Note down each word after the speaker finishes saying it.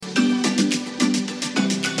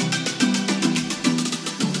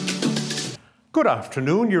Good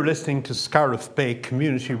afternoon, you're listening to Scariff Bay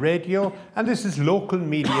Community Radio, and this is Local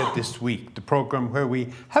Media This Week, the programme where we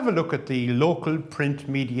have a look at the local print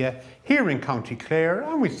media here in County Clare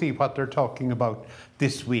and we see what they're talking about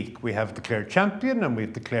this week. We have the Clare Champion and we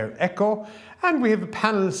have the Clare Echo, and we have a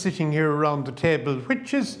panel sitting here around the table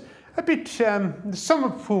which is a bit, some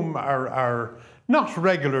of whom are not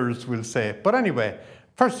regulars, we'll say. But anyway,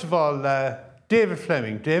 first of all, David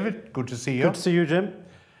Fleming. David, good to see you. Good to see you, Jim.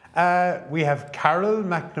 We have Carol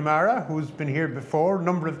McNamara, who's been here before a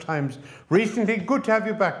number of times recently. Good to have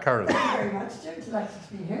you back, Carol. Thank you very much, Jim. Delighted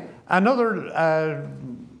to be here. Another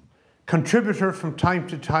contributor from time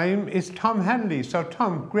to time is Tom Hanley. So,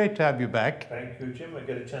 Tom, great to have you back. Thank you, Jim. I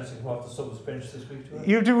get a chance to come off the subs bench this week too.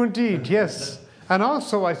 You do indeed, yes. And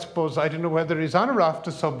also, I suppose, I don't know whether he's on or off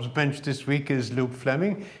the subs bench this week, is Luke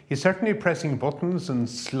Fleming. He's certainly pressing buttons and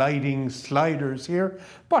sliding sliders here,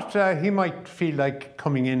 but he might feel like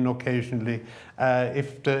coming in occasionally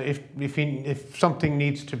if something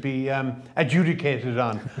needs to be adjudicated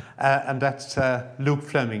on. And that's Luke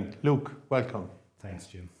Fleming. Luke, welcome. Thanks,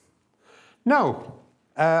 Jim. Now,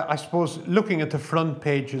 I suppose looking at the front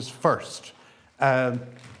pages first,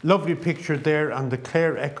 lovely picture there on the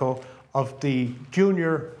Clare Echo of the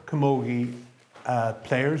junior camogie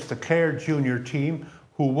players, the Clare junior team,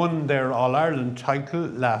 who won their All-Ireland title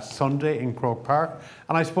last Sunday in Croke Park.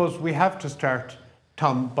 And I suppose we have to start,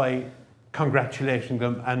 Tom, by congratulating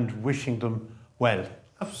them and wishing them well.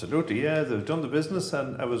 Absolutely, yeah. They've done the business,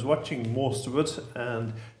 and I was watching most of it,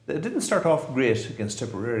 and they didn't start off great against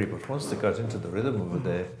Tipperary, but once they got into the rhythm of it,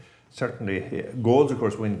 they certainly, goals of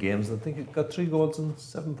course win games. I think it got 3 goals and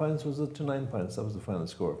 7 points, was it, to 9 points? That was the final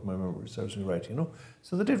score, if my memory serves me right, you know.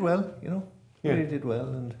 So they did well, you know, really did well,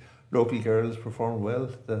 and local girls performed well.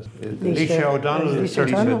 Leisha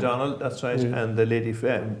O'Donnell, that's right, and the lady,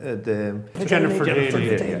 Jennifer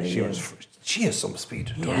Daly. Yeah, she has some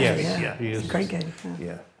speed. Yes, she is. It's a great game.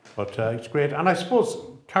 Yeah. But it's great. And I suppose,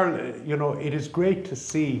 Carol, you know, it is great to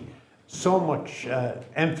see so much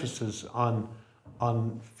emphasis on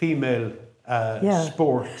female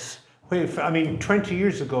sports. I mean, 20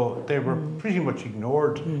 years ago, they were pretty much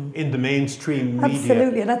ignored in the mainstream media.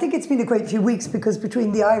 Absolutely, and I think it's been a great few weeks because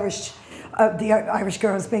between the Irish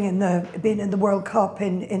girls being in the World Cup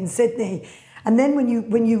in Sydney, and then when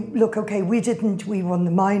you look, okay, we won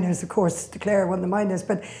the minors, of course, Clare won the minors,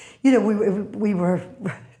 but you know we were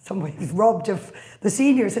some ways robbed of the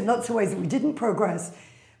seniors, and not so ways that we didn't progress.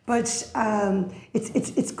 But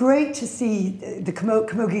it's great to see the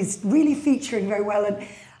camogies really featuring very well. And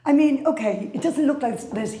I mean, okay, it doesn't look like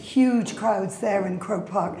there's huge crowds there in Croke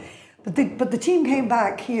Park, but the team came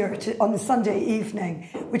back here on the Sunday evening,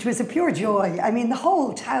 which was a pure joy. I mean, the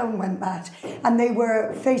whole town went mad, and they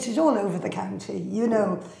were feted all over the county, you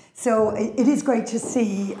know. So it is great to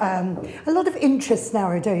see a lot of interest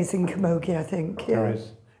nowadays in camogie, I think. Yeah. There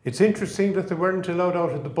is. It's interesting that they weren't allowed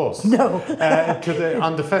out of the bus. No.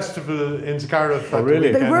 On the festival in Scariff. Oh,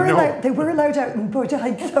 really? They were allowed out in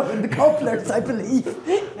Bodyke, though, in the Cobblers, I believe.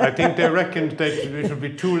 I think they reckoned that it would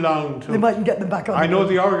be too long to... They mightn't get them back on. I know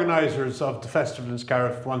the organisers of the festival in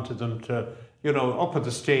Scariff wanted them to, you know, up at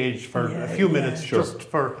the stage for a few minutes, just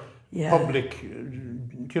for public,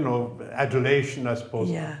 you know, adulation, I suppose.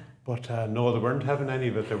 Yeah. But no, they weren't having any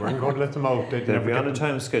of it. They weren't going to let them out. They'd be on a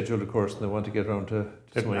time schedule, of course, and they want to get around to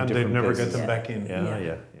and they'd never get them back in.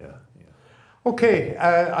 Yeah. Okay,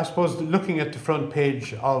 I suppose looking at the front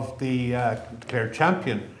page of the Clare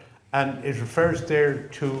Champion, and it refers there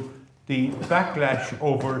to the backlash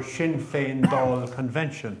over Sinn Féin Dáil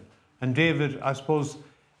convention. And David, I suppose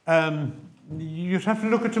you'd have to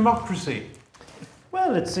look at democracy.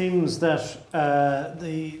 Well, it seems that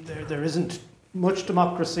there isn't much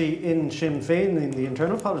democracy in Sinn Féin, in the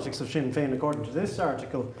internal politics of Sinn Féin, according to this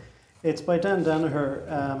article. It's by Dan Danaher.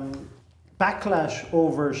 Backlash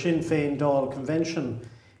over Sinn Féin Dáil convention.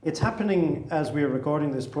 It's happening as we are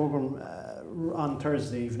recording this programme on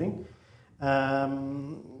Thursday evening.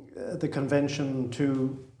 The convention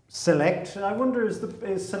to select, I wonder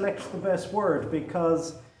is select the best word,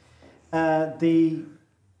 because the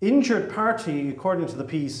injured party, according to the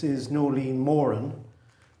piece, is Nolene Moran,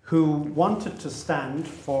 who wanted to stand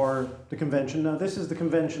for the convention. Now, this is the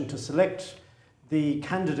convention to select the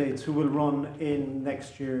candidates who will run in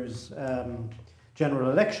next year's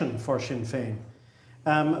general election for Sinn Féin.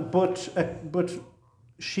 But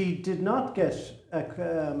she did not get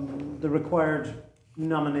the required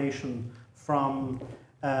nomination from...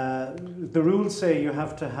 the rules say you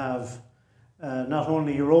have to have not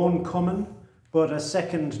only your own Cumann, but a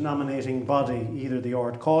second nominating body, either the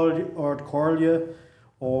Ard Comhairle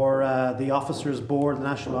or the Officers Board, the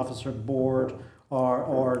National Officer Board,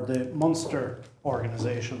 or the Munster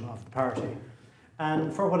organisation of the party.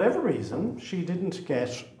 And for whatever reason, she didn't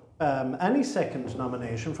get any second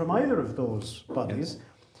nomination from either of those bodies.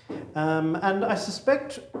 And I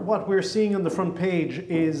suspect what we're seeing on the front page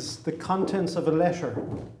is the contents of a letter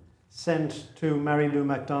sent to Mary Lou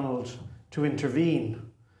MacDonald to intervene,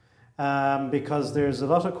 because there's a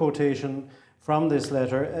lot of quotation from this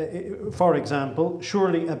letter. For example,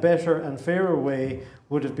 surely a better and fairer way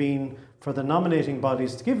would have been for the nominating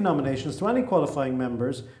bodies to give nominations to any qualifying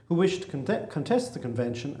members who wish to contest the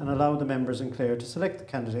convention and allow the members in Clare to select the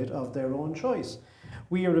candidate of their own choice.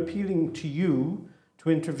 We are appealing to you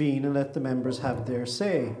to intervene and let the members have their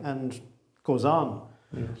say, and goes on.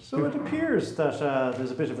 Yes. So it appears that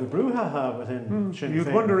there's a bit of a brouhaha within Sinn Féin.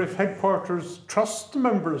 You'd wonder if headquarters trust the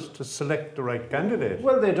members to select the right candidate.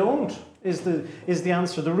 Well, they don't, is the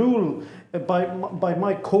answer. The rule, by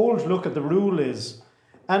my cold look at the rule is,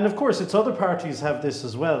 and of course it's other parties have this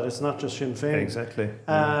as well, it's not just Sinn Féin. Exactly.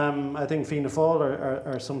 I think Fianna Fáil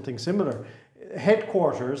are something similar.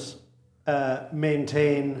 Headquarters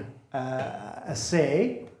maintain a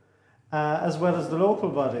say, as well as the local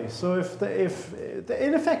body. So if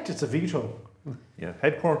in effect it's a veto. Yeah,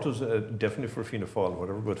 headquarters definitely for Fianna Fáil,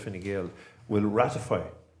 whatever about Fine Gael, will ratify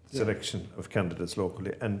selection of candidates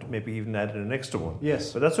locally and maybe even add an extra one.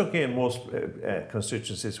 Yes. But that's okay in most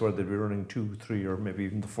constituencies where they'll be running 2, 3 or maybe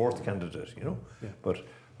even the fourth candidate, you know. Yeah. But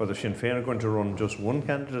whether Sinn Féin are going to run just one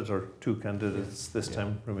candidate or 2 candidates this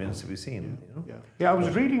time remains to be seen. You know? Yeah, I was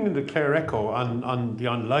reading in the Clare Echo on the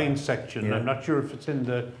online section. Yeah. I'm not sure if it's in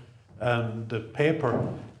the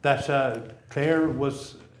paper that Clare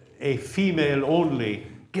was a female-only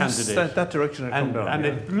candidate. Yes, that direction had come down. And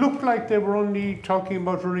yeah. it looked like they were only talking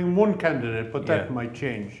about running one candidate, but that Yeah. might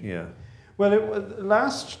change. Yeah. Well, it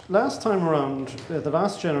was last time around, the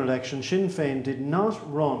last general election, Sinn Féin did not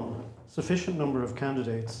run sufficient number of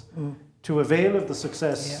candidates to avail of the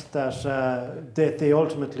success that they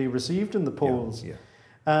ultimately received in the polls.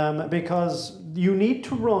 Yeah. Because you need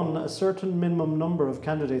to run a certain minimum number of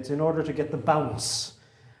candidates in order to get the bounce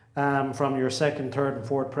from your second, third, and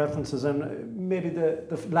fourth preferences, and maybe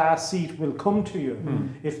the last seat will come to you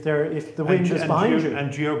if the wind is behind you.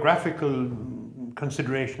 And geographical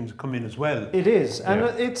considerations come in as well. It is, and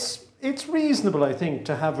it's reasonable, I think,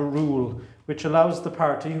 to have a rule which allows the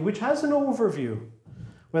party, which has an overview,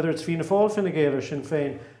 whether it's Fianna Fáil, Fine Gael, or Sinn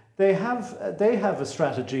Féin, they have a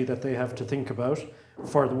strategy that they have to think about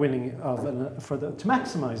for the winning of to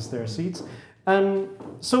maximise their seats, and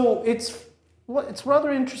so it's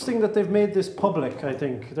rather interesting that they've made this public. I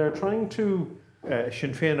think they're trying to.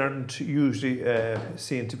 Sinn Féin aren't usually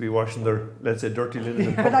seen to be washing their, let's say, dirty linen.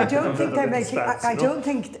 in But I public don't think they're rather than making. stats, I you know? don't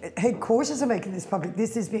think headquarters are making this public.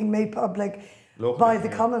 This is being made public Locally, by the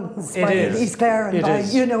yeah. Commons, It by is. East Clare, and It by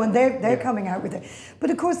is. and they're coming out with it. But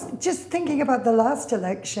of course, just thinking about the last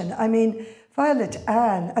election, I mean, Violet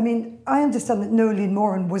Anne. I mean, I understand that Nolene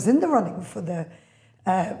Moran was in the running for the.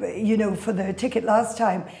 For the ticket last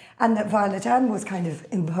time, and that Violet Anne was kind of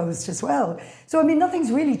imposed as well. So, I mean,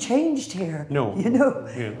 nothing's really changed here. No.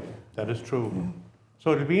 Yeah, that is true.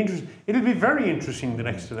 So it'll be interesting. It'll be very interesting the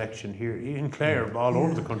next election here in Clare, all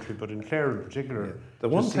over the country, but in Clare in particular. Yeah. The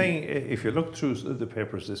one thing, if you look through the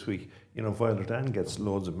papers this week, Violet Anne gets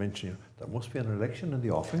loads of mention. There must be an election in the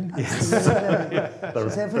offing.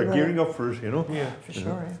 They're gearing up for it, Yeah, For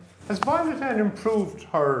sure. Yeah. Has Violet Anne improved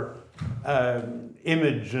her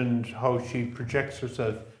image and how she projects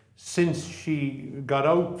herself since she got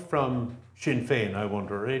out from Sinn Féin, I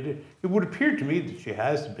wonder? It would appear to me that she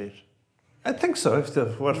has a bit. I think so. If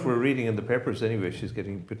what we're reading in the papers anyway, she's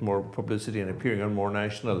getting a bit more publicity and appearing on more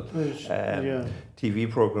national TV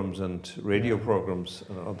programs and radio programs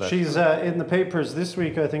and all that. She's in the papers this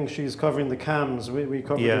week. I think she's covering the CAMs. We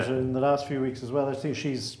covered it in the last few weeks as well. I think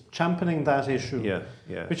she's championing that issue,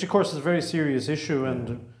 which of course is a very serious issue.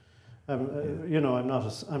 And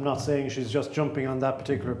I'm not saying she's just jumping on that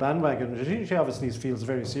particular bandwagon. She obviously feels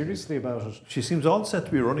very seriously about it. She seems all set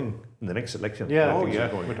to be running in the next election. Yeah.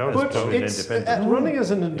 Without But it's running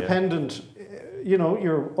as an independent.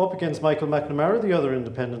 You're up against Michael McNamara, the other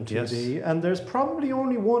independent TD, and there's probably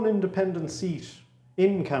only one independent seat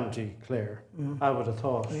in County Clare. I would have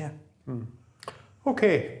thought. Yeah.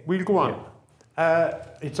 Okay, we'll go on.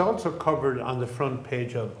 It's also covered on the front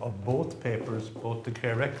page of both papers, both the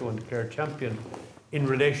Clare Echo and the Clare Champion, in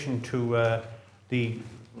relation to the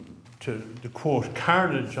quote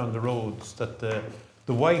carnage on the roads that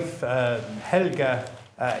the wife Helga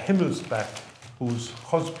Himmelsbach, whose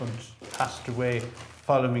husband passed away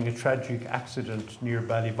following a tragic accident near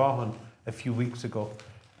Ballyvaughan a few weeks ago.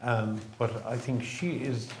 But I think she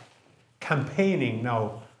is campaigning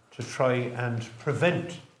now to try and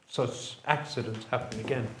prevent such accidents happening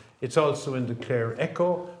again. It's also in the Clare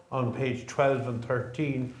Echo on page 12 and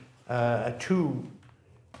 13, a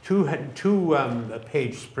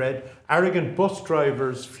two-page spread. Arrogant bus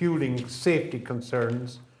drivers fueling safety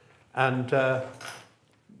concerns, and the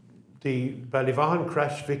Ballyvaughan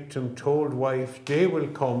crash victim told wife day will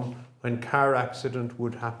come when car accident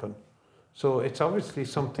would happen. So it's obviously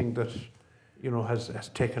something that has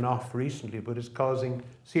taken off recently, but is causing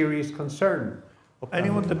serious concern.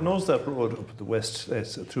 Anyone that knows that road up the west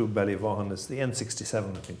through Ballyvaughan is the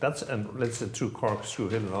N67, I think. That's, and let's say through Cork, through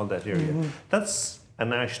Hill and all that area. That's a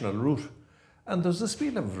national route. And there's a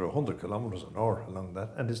speed limit of 100 kilometres an hour along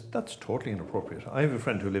that, and that's totally inappropriate. I have a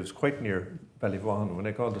friend who lives quite near Ballyvaughan, and when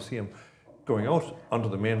I called to see him, going out onto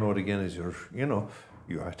the main road again is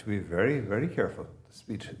you have to be very, very careful. The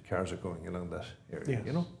speed cars are going along that area,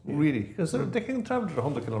 really, because they can travel at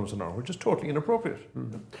 100 kilometres an hour, which is totally inappropriate.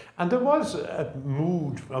 And there was a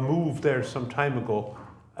move there some time ago,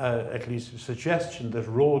 at least a suggestion that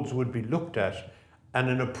roads would be looked at and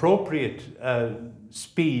an appropriate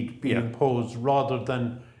speed be imposed rather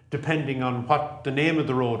than depending on what the name of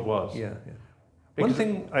the road was. One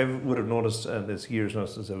thing I would have noticed, and it's years now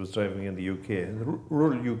since I was driving in the UK, in the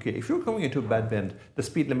rural UK, if you're coming into a bad bend, the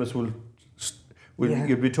speed limits you'll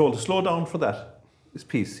be told to slow down for this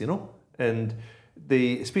piece, and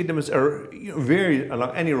the speed limits are vary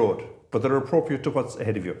along any road, but they're appropriate to what's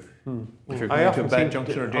ahead of you. If you're going to a bad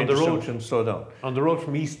junction or dangerous junction, slow down. On the road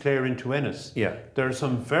from East Clare into Ennis, there are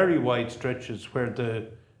some very wide stretches where the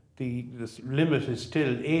limit is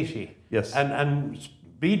still 80. Yes. And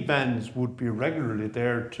speed vans would be regularly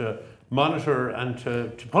there to monitor and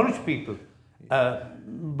to punish people.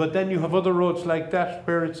 But then you have other roads like that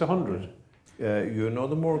where it's 100. You know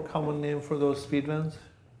the more common name for those speed vans?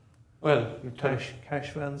 Well, cash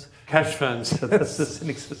vans. Cash vans. That's the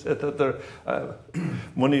cynics that they're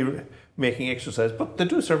money-making exercise, but they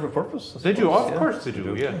do serve a purpose. They do, of course they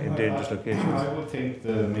do, in dangerous locations. I would think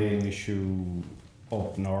the main issue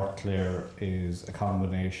up North Clare is a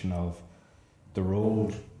combination of the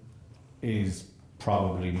road is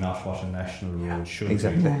probably not what a national road should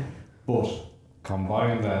be. But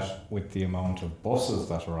combine that with the amount of buses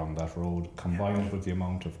that are on that road, combine it with the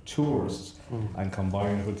amount of tourists, and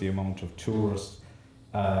combine it with the amount of tourists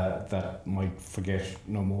that might forget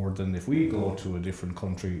no more than if we go to a different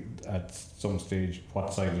country at some stage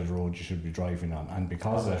what side of the road you should be driving on. And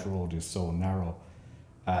because that road is so narrow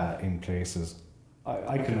in places,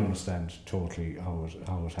 I can understand totally how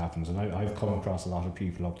it happens, and I've come across a lot of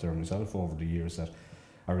people up there myself over the years that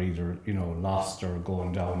are either lost or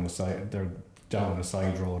going down the side. They're down a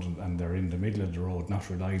side road and they're in the middle of the road, not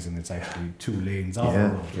realising it's actually 2 lanes of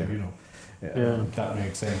the road. That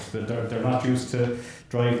makes sense. But they're not used to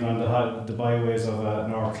driving on the byways of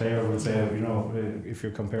North Clare. We'll say if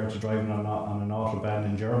you're compared to driving on an autobahn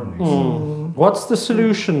in Germany. So, what's the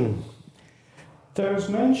solution? There's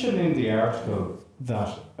mention in the article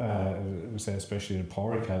that, say especially the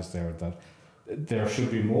Porrick has there, that there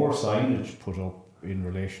should be more signage put up in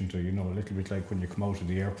relation to, a little bit like when you come out of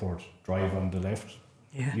the airport, drive on the left.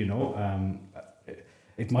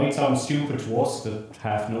 It might sound stupid to us that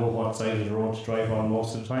half know what side of the road to drive on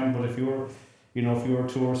most of the time, but if you're a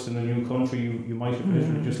tourist in a new country, you might have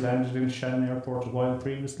literally just landed in Shannon Airport a while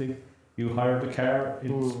previously. You hired a car,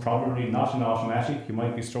 it's probably not an automatic, you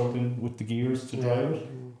might be struggling with the gears to drive it,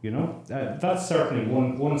 that's certainly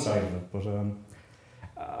one side of it, but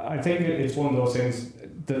I think it's one of those things,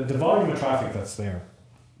 the volume of traffic that's there,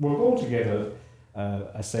 we're going to get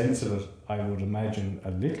a sense of it, I would imagine,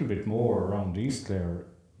 a little bit more around East Clare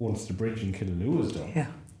once the bridge in Killaloo is done.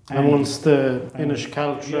 And once the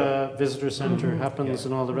Inishcaltra Visitor Centre happens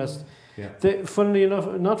and all the rest. Funnily enough,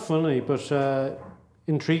 not funnily, but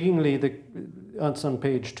intriguingly, it's on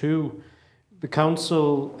page 2, the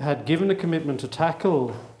council had given a commitment to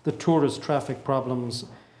tackle the tourist traffic problems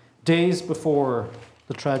days before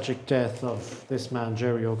the tragic death of this man,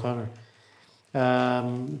 Jerry O'Connor.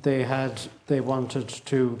 They wanted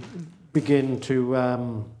to begin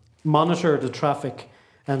to monitor the traffic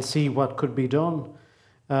and see what could be done.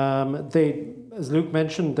 As Luke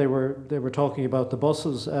mentioned, they were talking about the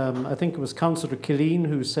buses. I think it was Councillor Killeen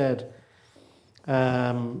who said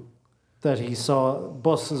that he saw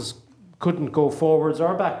buses couldn't go forwards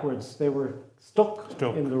or backwards. They were stuck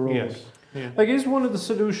in the road. Yes. Yeah. Like, is one of the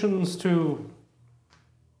solutions to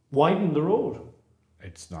widen the road?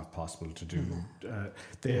 It's not possible to do.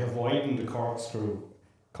 They have widened the corkscrew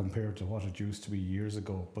compared to what it used to be years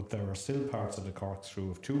ago, but there are still parts of the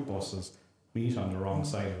corkscrew. If 2 buses meet on the wrong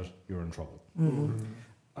side of it, you're in trouble.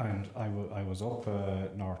 And I was up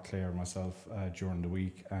North Clare myself during the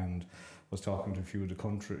week and was talking to a few of the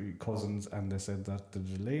country cousins, and they said that the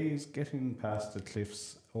delays getting past the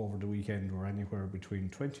cliffs over the weekend were anywhere between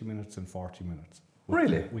 20 minutes and 40 minutes.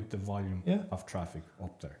 Really? With the volume of traffic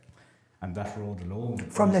up there. And that road alone...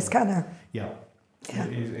 From Liscannor. Yeah.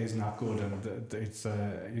 Is not good, and it's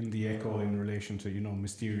in the echo in relation to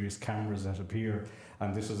mysterious cameras that appear,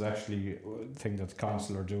 and this is actually a thing that the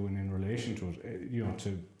council are doing in relation to it,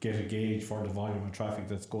 to get a gauge for the volume of traffic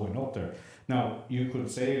that's going up there. Now you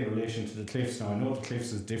could say in relation to the cliffs. Now I know the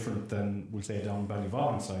cliffs is different than we'll say down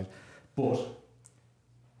Ballyvaughan side, but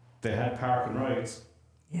they had park and rides,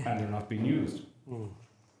 and they're not being used.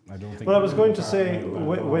 I don't think. Well, I was going to say,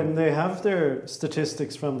 when they have their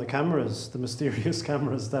statistics from the cameras, the mysterious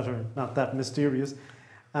cameras that are not that mysterious,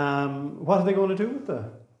 what are they going to do with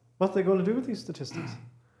that? What are they going to do with these statistics?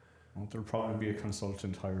 Well, there'll probably be a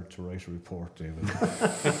consultant hired to write a report, David.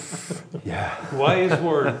 Wise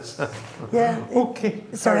words. Yeah. Okay.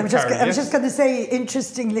 Sorry, I was just going to say,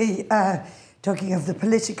 interestingly, talking of the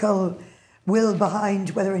political will behind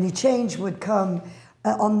whether any change would come,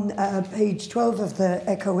 on page 12 of the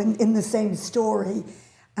Echo, in the same story,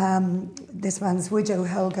 this man's widow,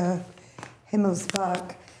 Helga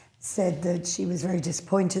Himmelsbach, said that she was very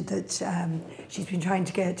disappointed that she's been trying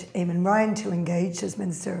to get Eamon Ryan to engage as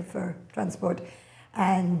Minister for Transport,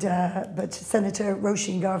 but Senator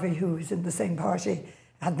Roisin Garvey, who is in the same party,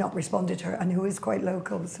 had not responded to her, and who is quite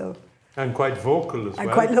local, so... And quite vocal as well.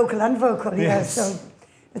 And quite local and vocal, yes. So...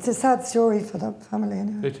 It's a sad story for that family,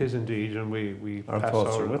 anyway. It is indeed, and we Our pass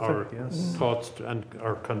thoughts are with our her, yes. thoughts and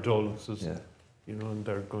our condolences. And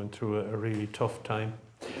they're going through a really tough time.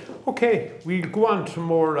 Okay, we'll go on to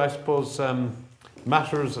more, I suppose,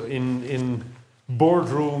 matters in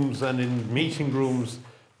boardrooms and in meeting rooms.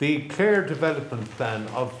 The Clare Development Plan,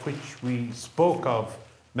 of which we spoke of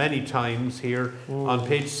many times here, on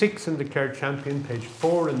page 6 in the Clare Champion, page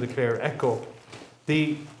 4 in the Clare Echo.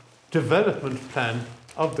 The development plan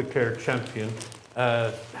of the Clare Champion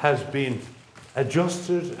has been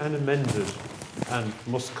adjusted and amended and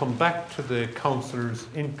must come back to the councillors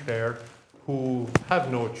in Clare, who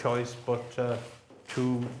have no choice but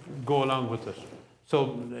to go along with it.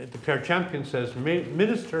 So the Clare Champion says,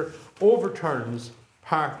 Minister overturns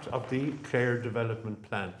part of the Clare Development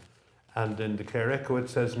Plan. And in the Clare Echo it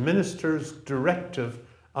says, Minister's directive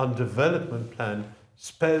on development plan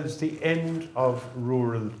spells the end of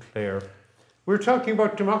rural Clare. We're talking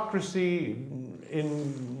about democracy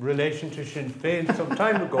in relation to Sinn Féin some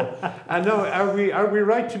time ago. And now, are we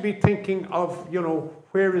right to be thinking of,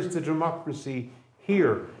 where is the democracy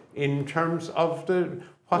here in terms of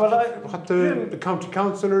what the county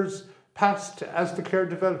councillors passed as the Clare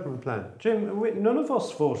Development Plan? Jim, none of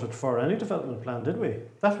us voted for any development plan, did we?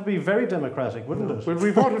 That would be very democratic, wouldn't it? Well,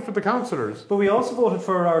 we voted for the councillors. But we also voted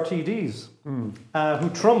for our TDs,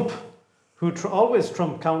 who always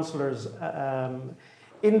trump councillors.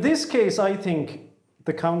 In this case, I think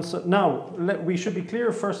the council... Now, we should be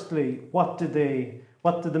clear, firstly, what did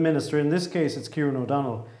the minister, in this case it's Kieran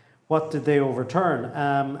O'Donnell, what did they overturn?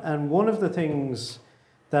 And one of the things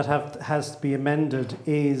that has to be amended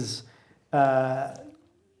is... the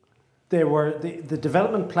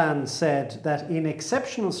development plan said that in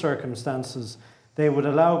exceptional circumstances they would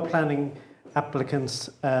allow planning applicants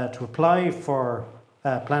to apply for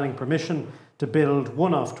planning permission to build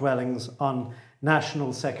one-off dwellings on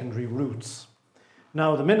national secondary routes.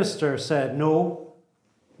 Now the minister said, no,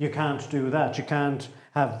 you can't do that. You can't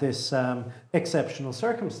have this exceptional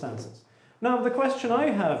circumstances. Now the question I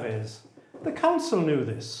have is, the council knew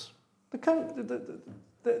this.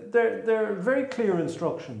 There are very clear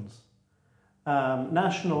instructions. The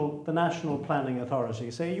National Planning Authority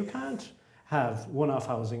say you can't have one-off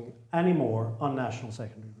housing anymore on national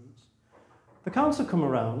secondary routes. The council come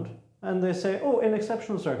around and they say, oh, in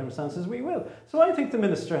exceptional circumstances we will. So I think the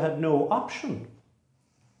minister had no option,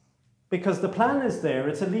 because the plan is there.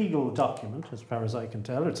 It's a legal document, as far as I can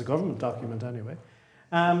tell. It's a government document anyway.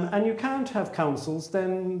 And you can't have councils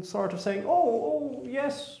then sort of saying, oh,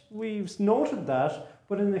 yes, we've noted that,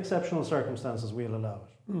 but in exceptional circumstances we'll allow it.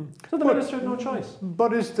 So the minister had no choice.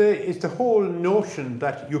 But is the whole notion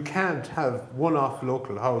that you can't have one-off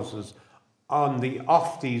local houses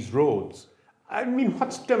off these roads, I mean,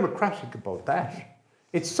 what's democratic about that?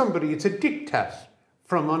 It's a diktat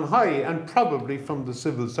from on high, and probably from the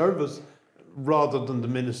civil service rather than the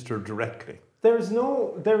minister directly. There is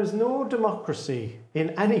no democracy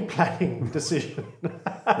in any planning decision.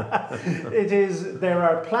 There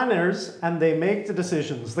are planners and they make the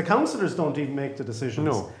decisions. The councillors don't even make the decisions.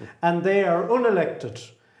 No. And they are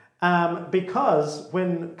unelected. Because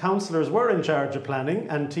when councillors were in charge of planning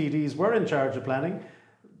and TDs were in charge of planning,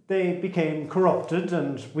 they became corrupted,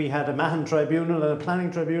 and we had a Mahon tribunal and a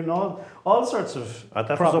planning tribunal, all sorts of That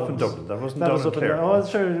was problems. up in Dublin. That wasn't That down was in up in Clare. Oh,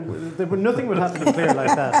 sure. Nothing would happen in Clare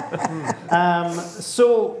like that.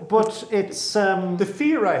 But it's The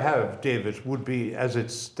fear I have, David, would be, as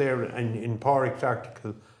it's there in Pádraig's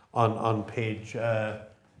article on page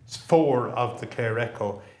 4 of the Clare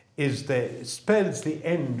Echo, is that it spells the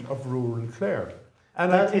end of rural Clare.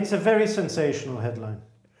 And it's a very sensational headline.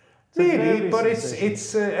 It's a really, very but sensational.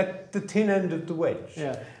 it's at the thin end of the wedge.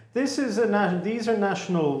 Yeah. These are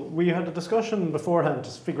national. We had a discussion beforehand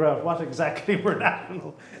to figure out what exactly were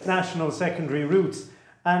national secondary routes.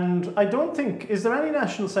 And I don't think, is there any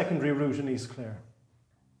national secondary route in East Clare?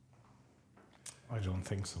 I don't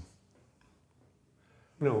think so.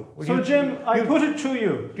 No. So Jim, I put it to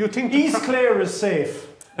you. You think East Clare is safe.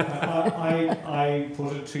 I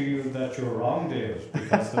put it to you that you're wrong, David,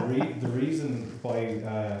 because the reason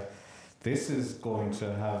why this is going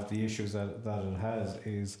to have the issues that it has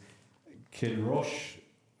is Kilrush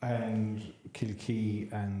and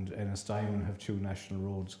Kilkee and Ennisdiamond have 2 national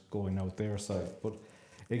roads going out their side. But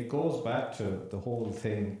it goes back to the whole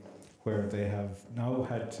thing where they have now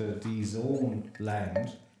had to dezone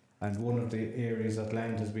land, and one of the areas that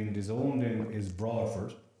land has been dezoned in is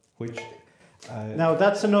Broadford, which... Now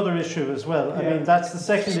that's another issue as well. I Yeah. mean, that's the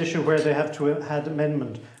second issue where they have to have had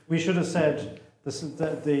amendment. We should have said the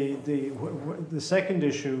second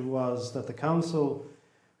issue was that the council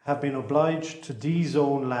have been obliged to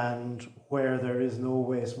dezone land where there is no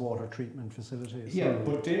wastewater treatment facilities. Yeah,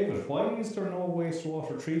 but David, why is there no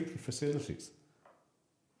wastewater treatment facilities?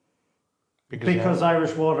 Because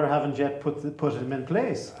Irish Water haven't yet put them in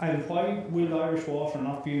place. And why will Irish Water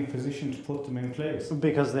not be in a position to put them in place?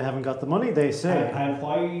 Because they haven't got the money, they say. And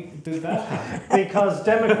why did that happen? Because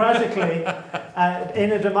democratically,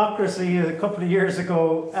 in a democracy a couple of years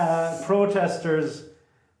ago, protesters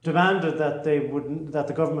demanded that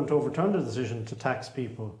the government overturn the decision to tax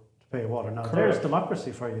people to pay water. Now, there's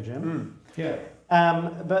democracy for you, Jim. Yeah.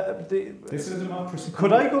 This is democracy.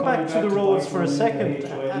 Could I go back to the roads for a second?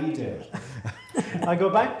 I go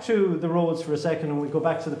back to the roads for a second, and we go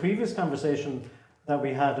back to the previous conversation that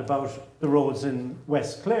we had about the roads in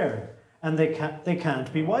West Clare, and they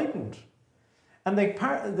can't be widened, and they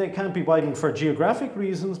can't be widened for geographic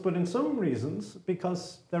reasons, but in some reasons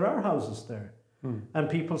because there are houses there and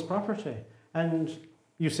people's property, and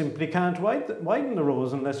you simply can't widen the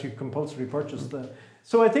roads unless you compulsory purchase the.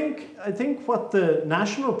 So I think what the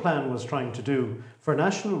national plan was trying to do for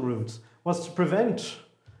national routes was to prevent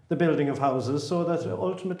the building of houses, so that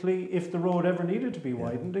ultimately, if the road ever needed to be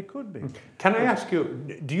widened, it could be. Can I ask you,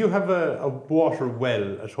 do you have a water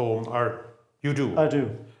well at home, or you do? I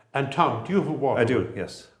do. And Tom, do you have a water I do, well?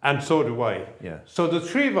 yes. And so do I. Yeah. So the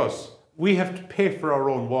three of us, we have to pay for our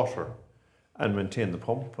own water. And maintain the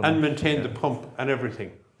pump. And maintain the pump and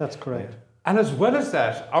everything. That's correct. And as well as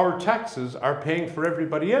that, our taxes are paying for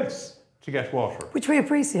everybody else to get water. Which we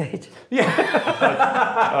appreciate.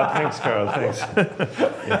 Thanks, Carol, thanks.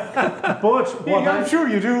 But what I'm sure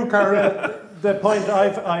you do, Carol. the point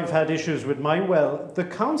I've had issues with my well, the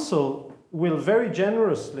council will very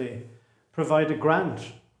generously provide a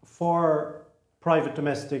grant for private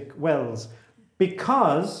domestic wells,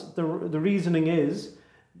 because the reasoning is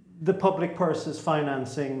the public purse is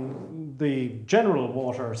financing the general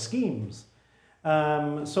water schemes.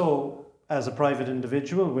 So as a private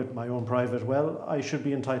individual with my own private well, I should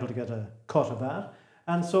be entitled to get a cut of that.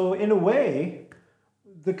 And so in a way,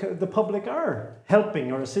 the public are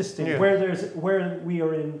helping or assisting where we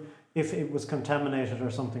are in, if it was contaminated or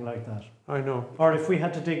something like that. I know. Or if we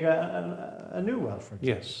had to dig a new well, for example.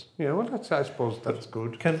 Yes. Yeah, well, I suppose that's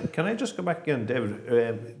good. Can I just go back again,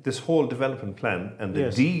 David? This whole development plan and the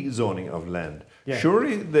de-zoning of land. Yeah.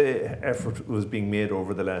 Surely the effort was being made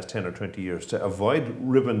over the last 10 or 20 years to avoid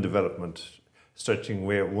ribbon development, stretching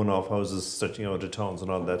where one-off houses, stretching out of towns and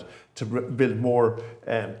all that, to build more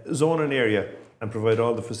zone and area and provide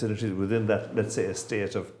all the facilities within that, let's say,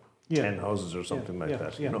 estate of 10 houses or something like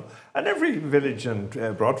that, you know. And every village, and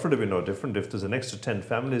Broadford will be no different. If there's an extra 10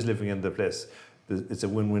 families living in the place, it's a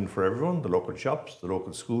win-win for everyone. The local shops, the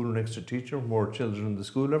local school, an extra teacher, more children in the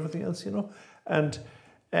school, everything else, you know. And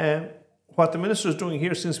what the minister is doing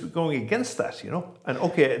here seems to be going against that, you know. And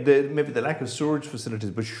okay, maybe the lack of storage facilities,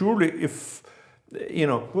 but surely if, you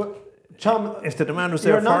know, Tom, if the demand was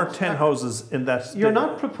there for 10 houses in that... You're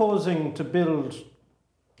not proposing to build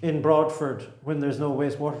in Broadford when there's no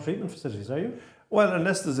wastewater treatment facilities, are you? Well,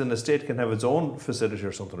 unless there's an estate can have its own facility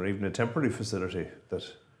or something, or even a temporary facility that...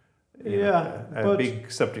 a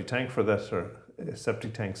big septic tank for that, or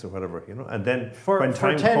septic tanks or whatever, you know. And then For when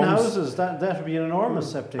time 10 comes, houses, that would be an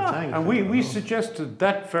enormous septic tank. And we suggested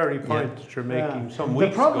that very point that you're making some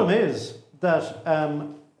weeks The problem ago. is that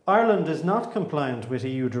Ireland is not compliant with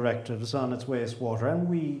EU directives on its wastewater, and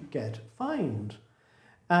we get fined.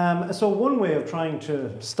 So one way of trying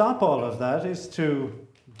to stop all of that is to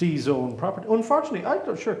de-zone property. Unfortunately, I'm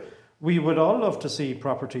not sure. We would all love to see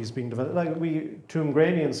properties being developed. Like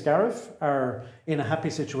Toomgraney and Scariff are in a happy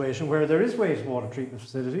situation where there is wastewater treatment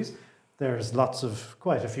facilities. There's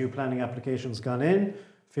quite a few planning applications gone in,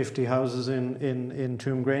 50 houses in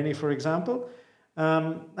Toomgraney, for example.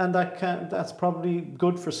 And that's probably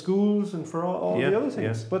good for schools and for all the other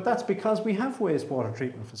things. But that's because we have wastewater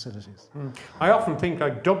treatment facilities. I often think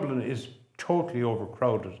like Dublin is totally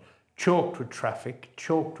overcrowded, choked with traffic,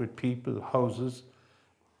 choked with people, houses.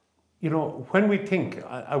 You know, when we think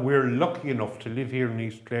we're lucky enough to live here in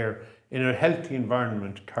East Clare in a healthy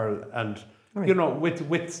environment, Carol, and you know,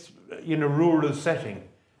 with in a rural setting,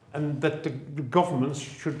 and that the governments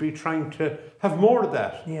should be trying to have more of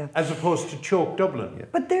that, as opposed to choke Dublin. Yeah.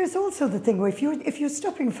 But there's also the thing where if you're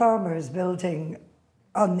stopping farmers building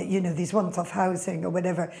on these one-off housing or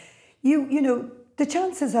whatever, you know the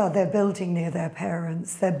chances are they're building near their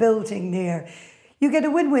parents, they're building near. You get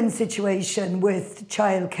a win-win situation with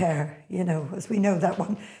childcare, as we know that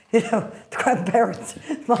one, the grandparents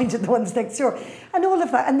minding the ones next door, and all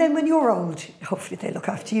of that. And then when you're old, hopefully they look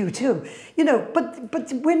after you too,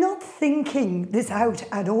 But we're not thinking this out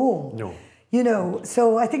at all. No.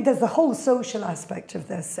 So I think there's the whole social aspect of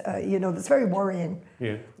this, that's very worrying.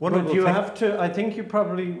 Yeah.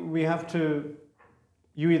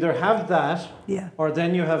 You either have that, yeah, or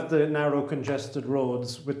then you have the narrow, congested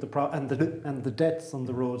roads with and the deaths on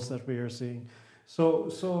the roads that we are seeing.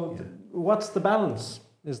 What's the balance?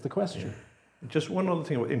 Is the question. Yeah. Just one other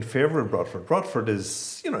thing in favour of Broadford. Broadford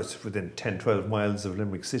is, it's within 10, 12 miles of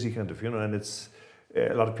Limerick City, kind of, and it's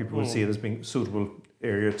a lot of people will see it as being suitable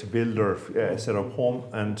area to build or set up home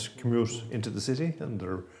and commute into the city, and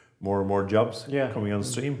there are more and more jobs coming on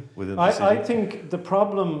stream within the city. I think the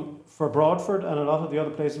problem for Broadford and a lot of the other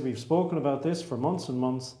places we've spoken about this for months and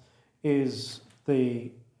months is the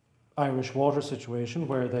Irish water situation,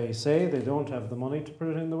 where they say they don't have the money to put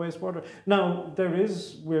it in the wastewater. Now there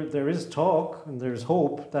is talk and there's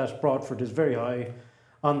hope that Broadford is very high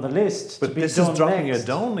on the list. But this is dropping it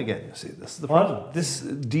down again, you see. This is the problem. This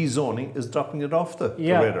de-zoning is dropping it off the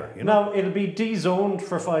radar. Now, it'll be de-zoned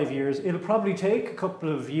for 5 years. It'll probably take a couple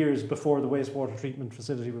of years before the wastewater treatment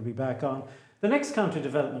facility will be back on. The next county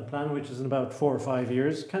development plan, which is in about 4 or 5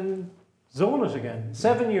 years, can zone it again.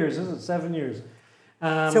 7 years, is it? 7 years.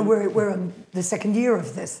 So we're on the second year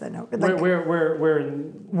of this then. We're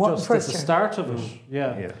in just at the start of it.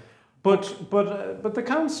 Yeah. But the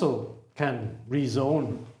council can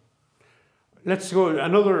rezone. Let's go.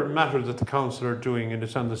 Another matter that the council are doing, and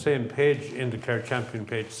it's on the same page in the Clare Champion,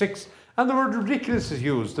 page 6, and the word ridiculous is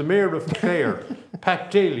used. The Mayor of Clare,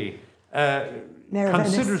 Pat Daly,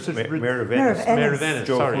 considers it Mayor of Ennis. Mayor of Ennis.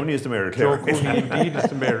 Joe Cooney is the Mayor of Clare. Joe Cooney indeed is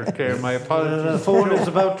the Mayor of Clare. My apologies.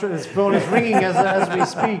 His phone is ringing as we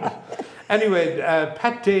speak. Anyway,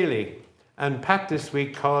 Pat Daly and Pat this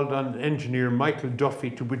week called on engineer Michael Duffy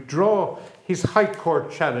to withdraw his High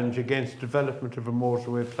Court challenge against development of a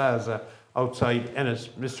motorway plaza outside Ennis.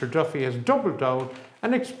 Mr. Duffy has doubled down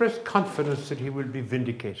and expressed confidence that he will be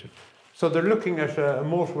vindicated. So they're looking at a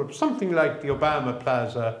motorway, something like the Obama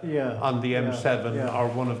Plaza on the M7 or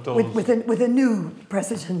one of those. With a new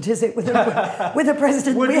president, is it? With a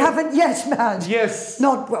president we haven't yet had. Yes.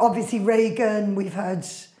 Not obviously Reagan. We've had,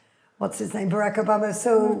 what's his name, Barack Obama.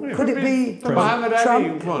 So could it be Muhammad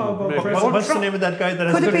Ali Trump? one? What's the name of that guy that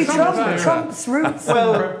has Could it be Trump's roots?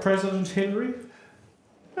 Well, President Hillary?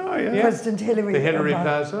 Oh, yeah. President Hillary. The Hillary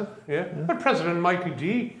Plaza, yeah. But President Michael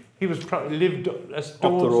D., he was lived a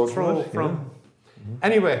stone's throw from.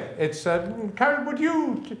 Anyway, it's Carol. Would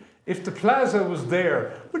you, if the plaza was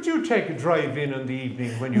there, would you take a drive in the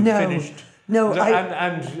evening when you finished? No,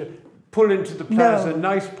 and pull into the plaza,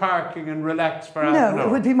 nice parking, and relax for half an hour. No,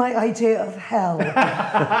 it would be my idea of hell.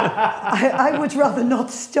 I would rather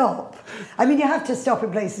not stop. I mean, you have to stop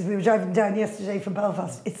in places. We were driving down yesterday from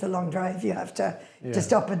Belfast. It's a long drive. You have to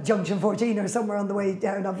stop at Junction 14 or somewhere on the way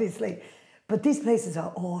down, obviously. But these places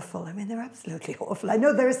are awful. I mean, they're absolutely awful. I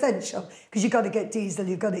know they're essential because you've got to get diesel.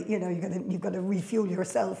 You've got to refuel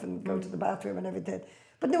yourself and go to the bathroom and everything.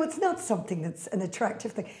 But no, it's not something that's an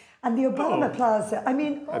attractive thing. And the Obama Plaza, I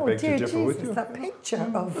mean, dear Jesus, that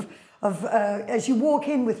picture of as you walk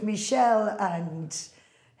in with Michelle and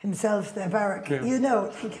himself, the Barrack. Yeah. You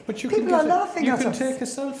know, But you people can are laughing You at can us. take a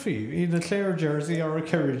selfie in a Clare jersey or a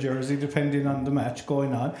Kerry jersey, depending on the match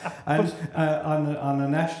going on. And on a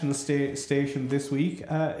national station this week,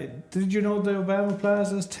 did you know the Obama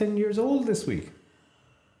Plaza is 10 years old this week?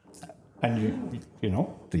 And you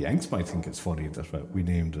know, the Yanks might think it's funny that we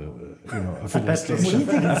named a filling station,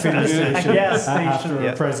 after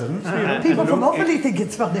a president. People from Offaly think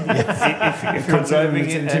it's funny. If you're driving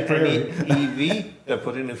it's in an Tipperary. EV, they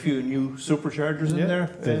put in a few new superchargers in Yeah,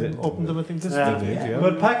 there. they did. Opened them, I think, this Yeah. week. They did, yeah.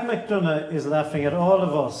 But Pat McDonough is laughing at all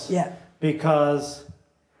of us Yeah. because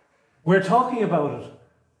we're talking about it.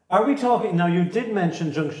 Are we talking? Now, you did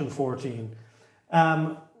mention Junction 14.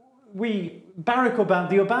 Barack Obama,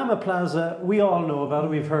 the Obama Plaza, we all know about it,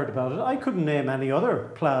 we've heard about it. I couldn't name any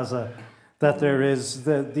other plaza that there is.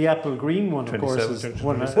 The Apple Green one, of course, 27, is Junction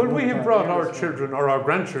one. 27. Well, we have brought our children, or our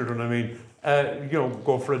grandchildren, I mean,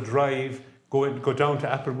 go for a drive, go down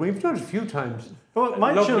to Apple. We've done it a few times. Well,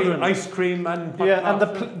 my Lovely children, ice cream and yeah, and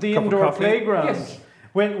whatnot. the Cup of indoor coffee. playground. Yes.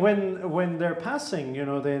 When they're passing,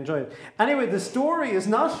 they enjoy it. Anyway, the story is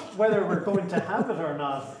not whether we're going to have it or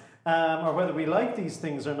not, or whether we like these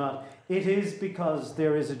things or not. It is because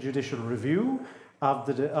there is a judicial review of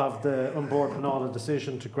the Board Penala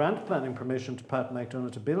decision to grant planning permission to Pat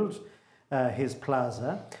McDonough to build his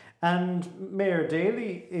plaza. And Mayor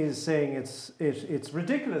Daly is saying it's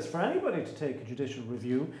ridiculous for anybody to take a judicial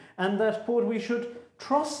review, and that, quote, we should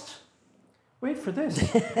trust. Wait for this.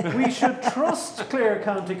 We should trust Clare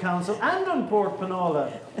County Council and on Port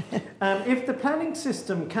Penala. If the planning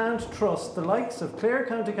system can't trust the likes of Clare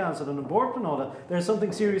County Council and on Port Penala, there's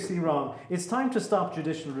something seriously wrong. It's time to stop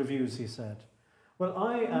judicial reviews, he said. Well,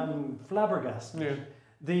 I am flabbergasted. Yeah.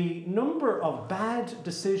 The number of bad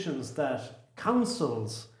decisions that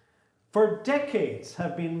councils for decades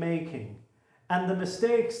have been making, and the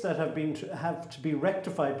mistakes that have to be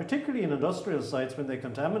rectified, particularly in industrial sites when they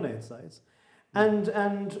contaminate sites. And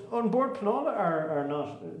on Board Penala are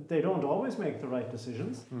not, they don't always make the right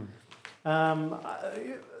decisions. Well,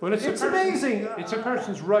 it's amazing. It's a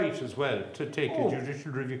person's right as well to take a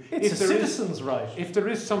judicial review. It's a citizen's right. If there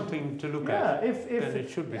is something to look at, if then it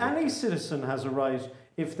should be. any citizen has a right,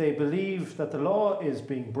 if they believe that the law is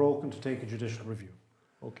being broken, to take a judicial review.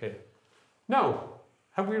 Okay. Now,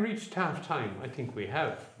 have we reached half time? I think we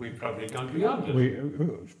have. We've probably gone beyond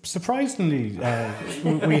it. Surprisingly,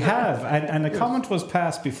 we have. And a comment was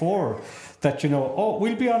passed before that,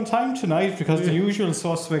 we'll be on time tonight because the usual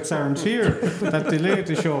suspects aren't here, that delayed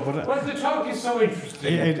the show. But Well, the talk is so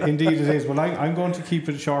interesting. indeed it is. Well, I'm going to keep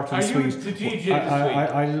it short and Are you sweet. the DJ this week?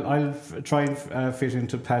 I'll try and fit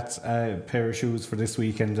into Pat's pair of shoes for this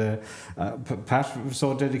week. And Pat was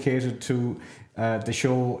so dedicated to the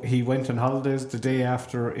show. He went on holidays the day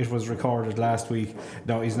after it was recorded last week.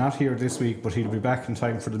 Now, he's not here this week, but he'll be back in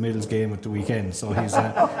time for the Mills game at the weekend. So he's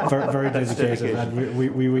very, very dedicated. And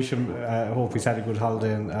we wish him, hope he's had a good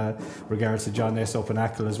holiday, and regards to John Ness up in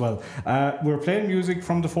Achill as well. We're playing music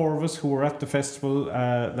from the four of us who were at the festival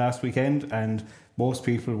last weekend, and most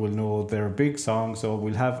people will know their big song. So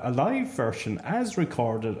we'll have a live version as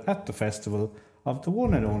recorded at the festival of the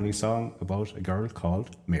one and only song about a girl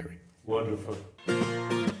called Mary. Wonderful.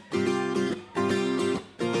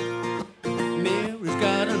 Mary's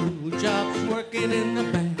got a new job, she's working in the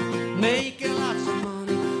bank, making lots of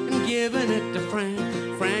money and giving it to Frank.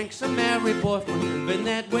 Frank's a married boyfriend, been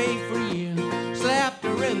that way for years. Slapped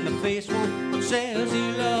her in the face once, but says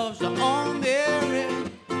he loves her. Oh, Mary,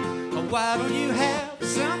 why don't you have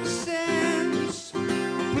some sense?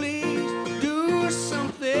 Please do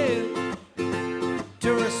something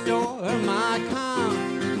to restore my confidence.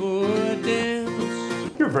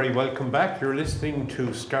 You're very welcome back. You're listening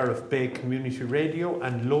to Scariff Bay Community Radio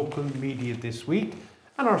and Local Media This Week.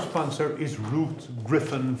 And our sponsor is Ruth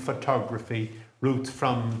Griffin Photography. Ruth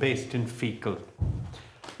based in Feakle.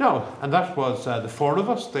 Now, and that was the four of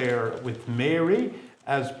us there with Mary,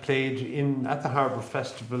 as played at the Harbour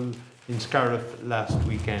Festival in Scariff last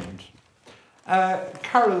weekend.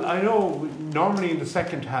 Carol, I know normally in the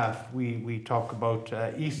second half we talk about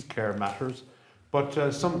East Clare matters,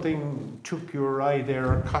 but something took your eye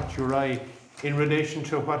there, or caught your eye, in relation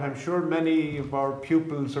to what I'm sure many of our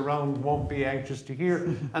pupils around won't be anxious to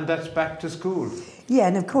hear, and that's back to school. Yeah,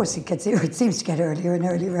 and of course it seems to get earlier and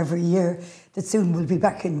earlier every year, that soon we'll be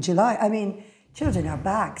back in July. I mean, children are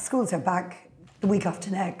back, schools are back the week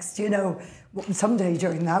after next, someday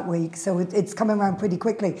during that week, so it's coming around pretty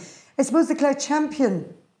quickly. I suppose the Clare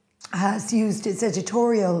Champion has used its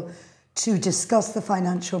editorial to discuss the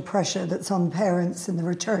financial pressure that's on parents in the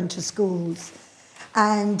return to schools.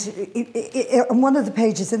 And on one of the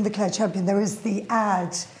pages in the Clare Champion, there is the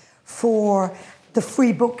ad for the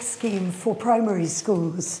free book scheme for primary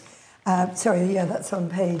schools. That's on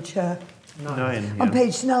page 9. on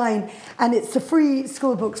page 9, and it's the free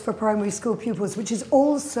school books for primary school pupils, which is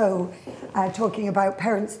also talking about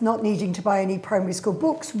parents not needing to buy any primary school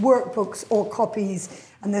books, workbooks or copies,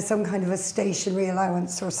 and there's some kind of a stationery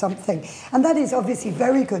allowance or something. And that is obviously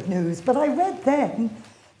very good news. But I read then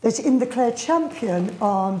that in the Clare Champion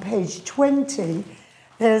on page 20,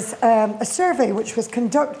 there's a survey which was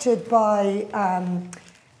conducted by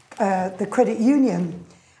the credit union.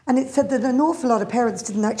 And it said that an awful lot of parents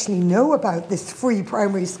didn't actually know about this free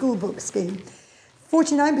primary school book scheme.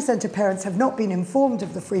 49% of parents have not been informed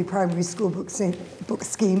of the free primary school book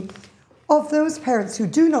scheme. Of those parents who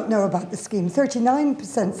do not know about the scheme,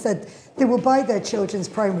 39% said they will buy their children's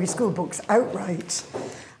primary school books outright.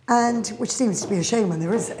 And which seems to be a shame when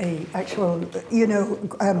there is a actual,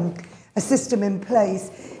 a system in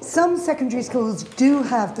place. Some secondary schools do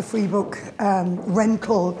have the free book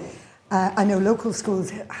rental. I know local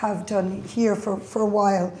schools have done here for a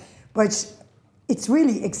while, but it's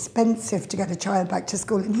really expensive to get a child back to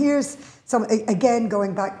school. And here's some, again,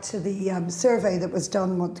 going back to the survey that was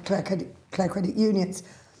done with the Clare Credit Unions.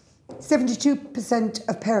 72%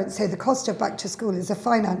 of parents say the cost of back to school is a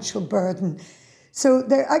financial burden. So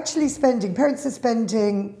they're actually parents are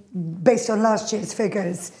spending, based on last year's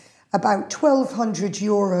figures, about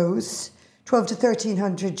 €1,200, 12 to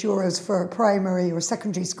 1,300 euros for a primary or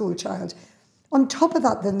secondary school child. On top of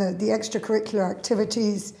that, then the extracurricular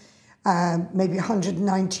activities, maybe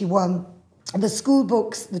 191. The school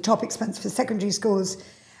books, the top expense for secondary schools,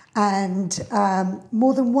 and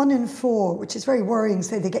more than 1 in 4, which is very worrying,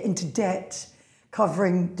 say they get into debt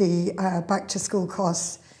covering the back to school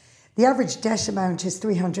costs. The average debt amount is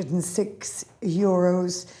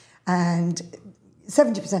 €306, and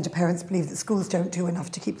 70% of parents believe that schools don't do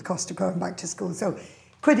enough to keep the cost of going back to school. So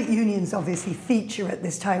credit unions obviously feature at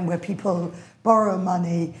this time where people borrow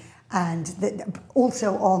money, and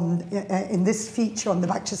also in this feature, on the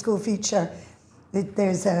back to school feature,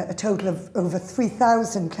 there's a total of over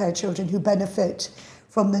 3,000 Clare children who benefit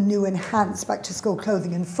from the new enhanced back to school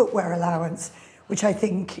clothing and footwear allowance, which I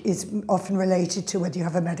think is often related to whether you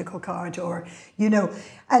have a medical card or,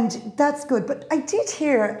 and that's good. But I did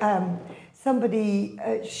hear somebody,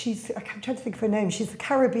 I'm trying to think of her name, she's the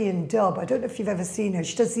Caribbean Dub. I don't know if you've ever seen her.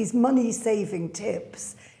 She does these money-saving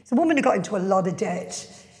tips. It's a woman who got into a lot of debt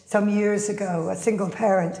some years ago, a single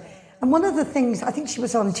parent. And one of the things, I think she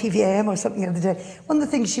was on TVAM or something the other day, one of the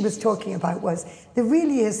things she was talking about was there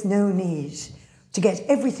really is no need to get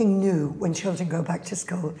everything new when children go back to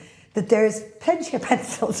school. That there's plenty of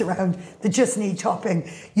pencils around that just need topping.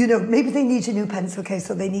 Maybe they need a new pencil case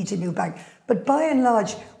or they need a new bag. But by and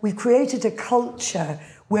large, we've created a culture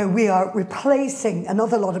where we are replacing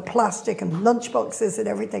another lot of plastic and lunchboxes and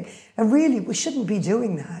everything. And really, we shouldn't be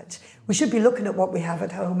doing that. We should be looking at what we have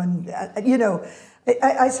at home. And,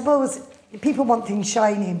 I suppose people want things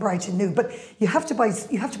shiny and bright and new, but you have to buy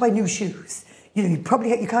new shoes. You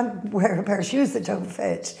can't wear a pair of shoes that don't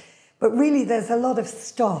fit. But really, there's a lot of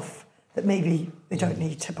stuff that maybe they don't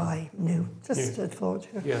need to buy new. Just a thought.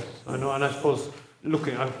 Yes, I know. And I suppose,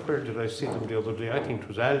 where did I see them the other day? I think it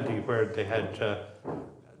was Aldi, where they had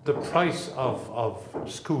the price of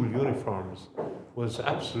school uniforms was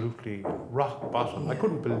absolutely rock bottom. I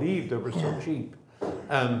couldn't believe they were so cheap.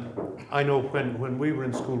 I know when we were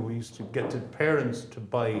in school, we used to get the parents to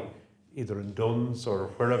buy either in Dunn's or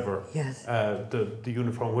wherever, yes. The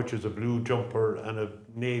uniform, which is a blue jumper and a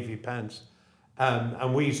navy pants.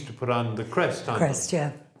 And we used to put on the crest on them.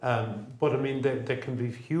 Yeah. But I mean, there can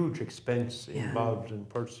be huge expense involved in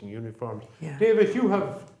purchasing uniforms. Yeah. David, you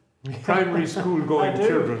have primary school going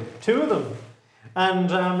children. 2 of them. And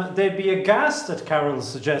they'd be aghast at Carol's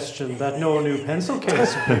suggestion that no new pencil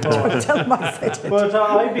case would be bought. Tell them I said it. But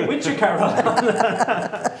I'd be with you, Carol.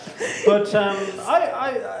 But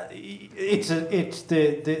it's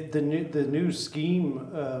the new scheme.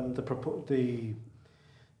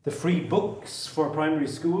 The free books for primary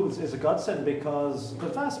schools is a godsend, because the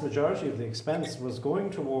vast majority of the expense was going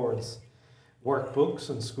towards workbooks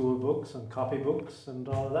and school books and copybooks and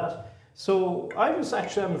all of that. So I'm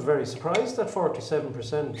very surprised that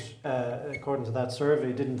 47%, according to that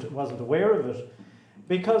survey, wasn't aware of it,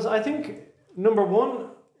 because I think, number one,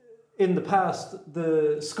 in the past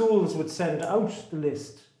the schools would send out the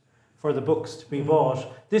list for the books to be bought.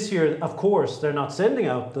 This year, of course, they're not sending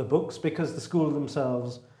out the books because the school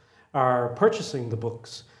themselves are purchasing the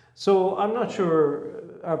books. So I'm not sure,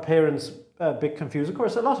 our parents a bit confused. Of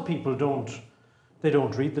course, a lot of people don't They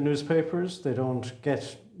don't read the newspapers. They don't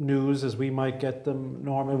get news as we might get them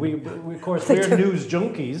normally. We of course, we're news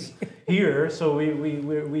junkies here, so we'd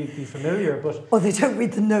be familiar. But Or they don't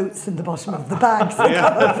read the notes in the bottom of the bags that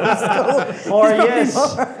come out from school. or yes,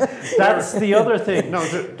 that's the other thing. No,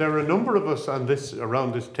 there are a number of us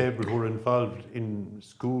around this table who are involved in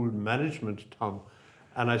school management, Tom,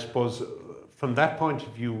 and I suppose from that point of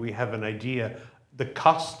view, we have an idea the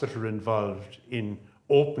costs that are involved in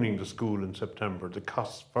opening the school in September, the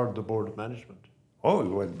costs for the Board of Management. Oh,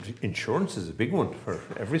 well, insurance is a big one for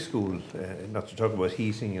every school, not to talk about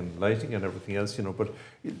heating and lighting and everything else, but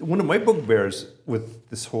one of my bugbears with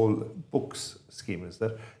this whole books scheme is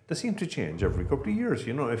that they seem to change every couple of years.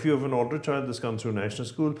 If you have an older child that's gone through national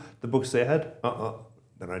school, the books they had,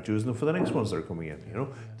 they're not using them for the next ones that are coming in,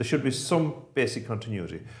 There should be some basic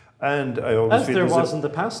continuity. And I always feel there was in the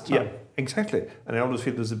past time. Yeah, exactly. And I always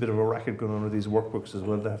feel there's a bit of a racket going on with these workbooks as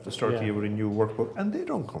well. They have to start the year with a new workbook, and they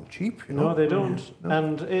don't come cheap. No, they don't. No.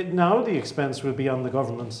 And now the expense will be on the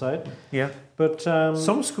government side. Yeah. But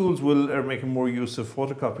some schools are making more use of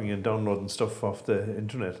photocopying and downloading stuff off the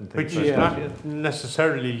internet and things. Which is not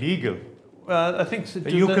necessarily legal. Well, I think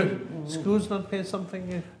schools not pay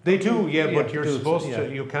something. They do, but you're supposed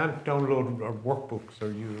to. You can't download our workbooks,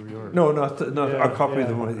 or you're. No, not or copy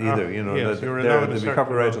them either. Yes, you're allowed to be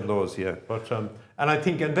copyrighted laws. Yeah. But and I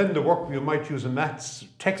think, and then the work you might use a maths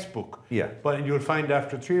textbook. Yeah. But you'll find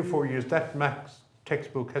after 3 or 4 years that maths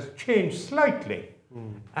textbook has changed slightly,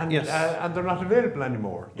 and and they're not available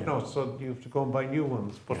anymore. So you have to go and buy new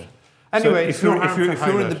ones. But. Yeah. Anyway, so if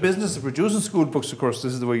you're in the business of producing school books, of course,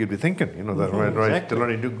 this is the way you'd be thinking. That right? Exactly. They'll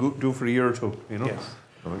only do for a year or two. Yes.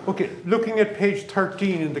 Okay. Looking at page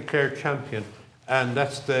 13 in the Clare Champion, and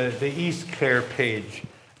that's the East Clare page,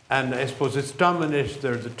 and I suppose it's dominated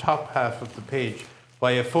there, the top half of the page,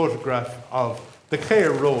 by a photograph of the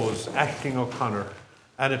Clare Rose, Aisling O'Connor,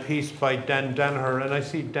 and a piece by Dan Danaher. And I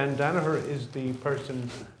see Dan Danaher is the person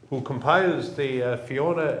who compiles the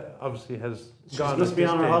Fiona. Obviously has gone. She must be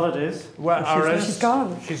on her holidays. Well, she's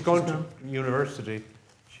gone. She's gone to university.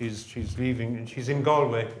 She's leaving, and she's in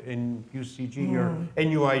Galway in UCG or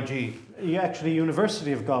NUIG. Actually,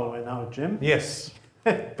 University of Galway now, Jim. Yes,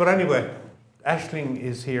 but anyway, Aisling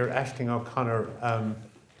is here. Aisling O'Connor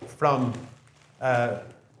from.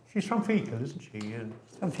 She's from Fecal, isn't she?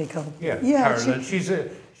 From Fecal. Yeah, Carol.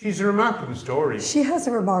 She's a remarkable story. She has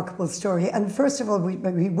a remarkable story, and first of all,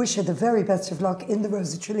 we wish her the very best of luck in the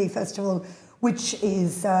Rose of Tralee Festival, which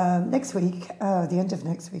is next week, the end of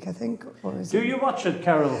next week, I think. Or is Do you watch it,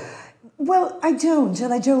 Carol? Well, I don't,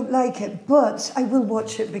 and I don't like it, but I will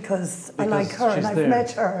watch it because I like her and I've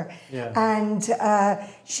met her. Yeah. And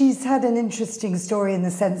she's had an interesting story in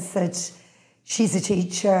the sense that she's a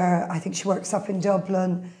teacher. I think she works up in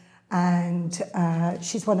Dublin. And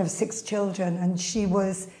she's one of 6 children, and she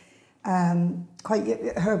was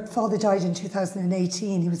her father died in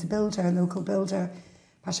 2018. He was a builder, a local builder.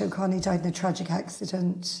 Pat O'Connor died in a tragic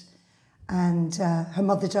accident, and her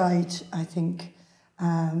mother died, I think,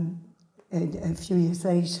 a few years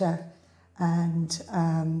later, and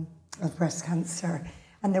of breast cancer.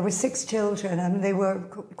 And there were 6 children, and they were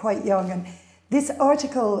quite young. And this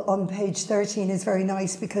article on page 13 is very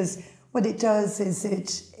nice because what it does is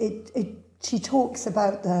she talks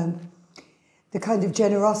about the kind of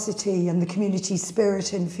generosity and the community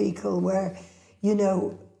spirit in Fecal, where,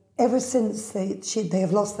 ever since they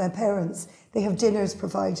have lost their parents, they have dinners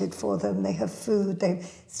provided for them, they have food, they have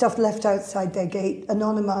stuff left outside their gate,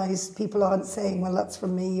 anonymised. People aren't saying, well, that's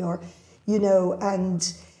from me, or,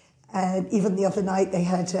 and even the other night they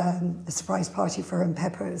had a surprise party for her in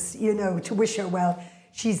Peppers, to wish her well.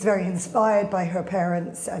 She's very inspired by her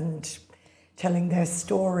parents and telling their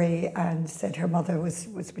story, and said her mother was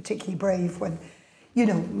particularly brave when,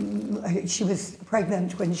 she was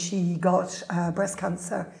pregnant when she got breast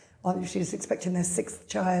cancer. She was expecting their 6th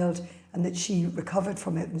child, and that she recovered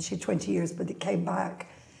from it, and she had 20 years, but it came back.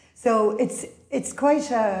 So it's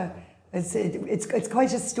quite a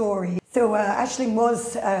story. So Aisling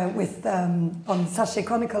was on Saturday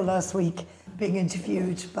Chronicle last week, being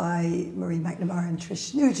interviewed by Marie McNamara and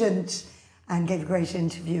Trish Nugent, and gave a great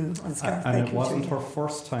interview on Scarf And it wasn't her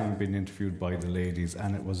first time being interviewed by the ladies,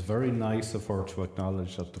 and it was very nice of her to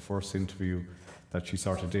acknowledge that the first interview that she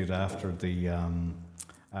sort of did after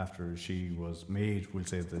after she was made, we'll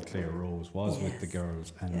say, the Clare Rose was with the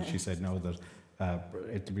girls, and she said now that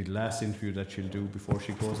it'll be the last interview that she'll do before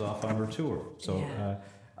she goes off on her tour. So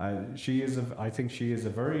I think she is a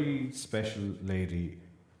very special lady.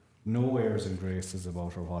 No airs and graces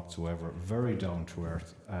about her whatsoever. Very down to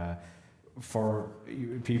earth.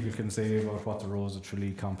 People can say about what the Rose of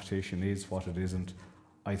Tralee competition is, what it isn't.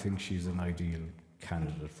 I think she's an ideal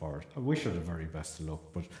candidate for it. I wish her the very best of luck,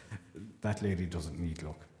 but that lady doesn't need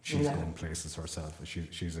luck. She's going places herself.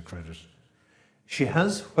 She's a credit. She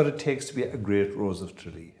has what it takes to be a great Rose of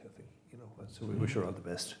Tralee, I think. So we wish her all the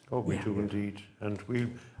best. Oh, we do indeed, and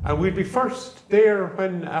we'll be first there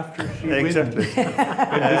after she wins.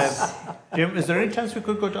 Jim, is there any chance we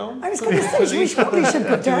could go down? I was going to say, we probably should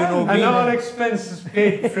go down. An all expenses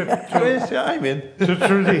paid trip I'm in. to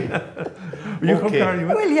Tralee. You come, Gary?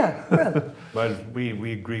 Well, yeah. Well,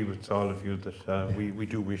 we agree with all of you that we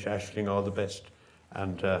do wish Aisling all the best,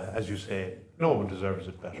 and as you say, no one deserves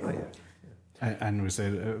it better. Oh, yeah. And we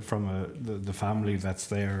say from the family that's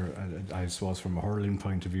there, I suppose from a hurling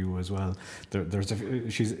point of view as well. There's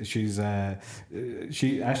Aisling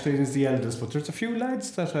is the eldest, but there's a few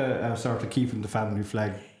lads that are sort of keeping the family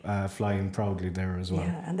flag flying proudly there as well.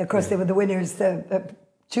 Yeah, and of course they were the winners. The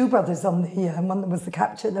two brothers on the one that was the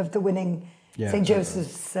captain of the winning St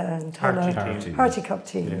Joseph's Party Cup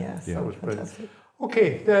team. Yeah, so was fantastic.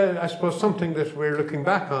 Okay, I suppose something that we're looking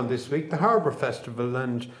back on this week, the Harbour Festival,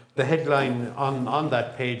 and the headline on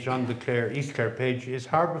that page, on the East Clare page, is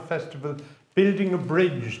Harbour Festival building a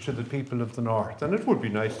bridge to the people of the North. And it would be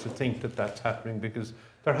nice to think that that's happening, because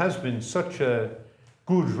there has been such a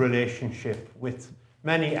good relationship with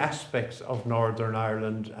many aspects of Northern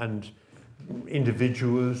Ireland and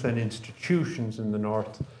individuals and institutions in the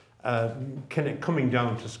North coming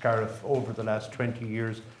down to Scariff over the last 20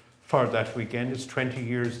 years. For that weekend, it's 20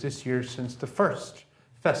 years this year since the first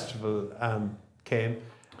festival came,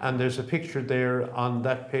 and there's a picture there on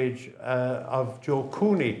that page of Joe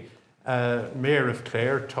Cooney, Mayor of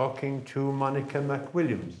Clare, talking to Monica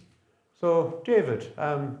McWilliams. So, David,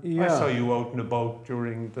 I saw you out and about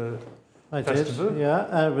during the festival. Did,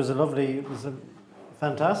 yeah. It was a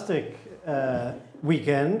fantastic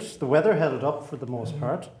weekend. The weather held up for the most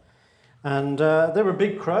part. And there were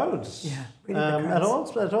big crowds, really big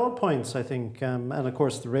crowds. at all points, I think. And of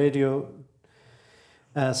course, the radio,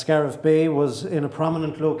 Scariff Bay was in a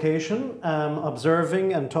prominent location,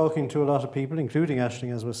 observing and talking to a lot of people, including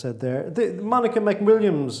Aisling, as was said there. Monica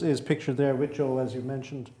McWilliams is pictured there with Joe, as you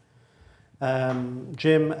mentioned,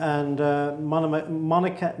 Jim. And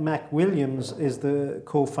Monica McWilliams is the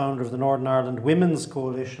co-founder of the Northern Ireland Women's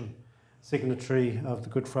Coalition, signatory of the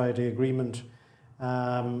Good Friday Agreement.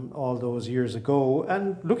 All those years ago,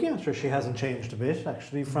 and looking at her, she hasn't changed a bit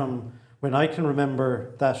actually from when I can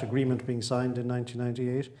remember that agreement being signed in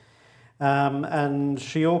 1998. And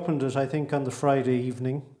she opened it, I think, on the Friday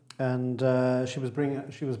evening, and she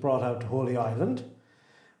was brought out to Holy Island,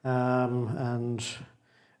 and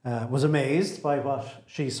was amazed by what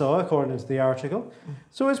she saw, according to the article.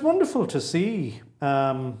 So it's wonderful to see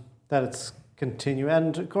that it's continuing.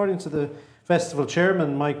 And according to the festival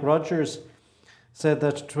chairman, Mike Rogers, said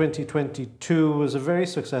that 2022 was a very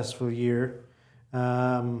successful year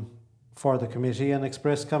for the committee, and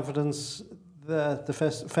expressed confidence that the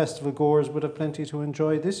festival goers would have plenty to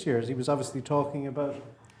enjoy this year. He was obviously talking about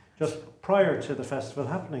just prior to the festival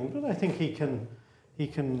happening, but I think he and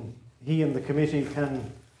the committee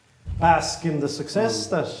can bask in the success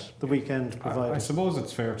that the weekend provided. I suppose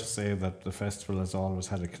it's fair to say that the festival has always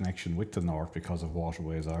had a connection with the North because of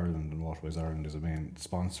Waterways Ireland, and Waterways Ireland is a main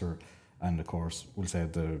sponsor. And of course, we'll say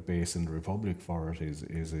the base in the Republic for it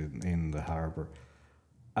is in the harbour.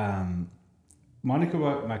 Monica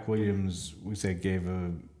McWilliams, we say, gave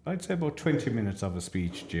I'd say about 20 minutes of a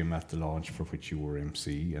speech, Jim, at the launch, for which you were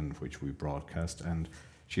MC and which we broadcast. And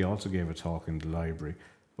she also gave a talk in the library.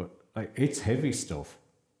 But it's heavy stuff.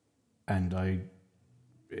 And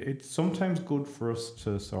it's sometimes good for us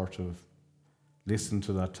to sort of listen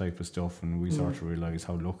to that type of stuff, and we sort of realise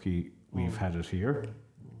how lucky we've had it here.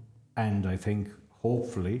 And I think,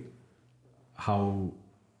 hopefully, how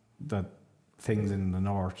that things in the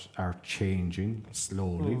North are changing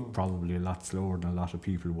slowly, probably a lot slower than a lot of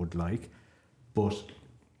people would like. But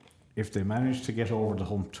if they managed to get over the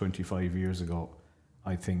hump 25 years ago,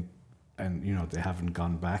 I think, and they haven't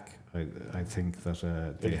gone back, I think that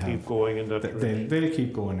they'll keep going in that direction. They'll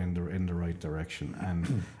keep going in the right direction.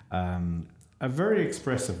 And a very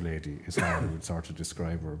expressive lady is how I would sort of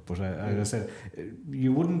describe her. But as I said,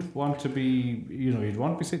 you wouldn't want to be, you'd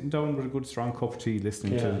want to be sitting down with a good strong cup of tea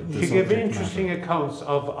listening to the She gave interesting accounts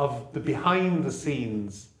of the behind the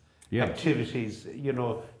scenes activities,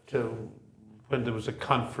 to when there was a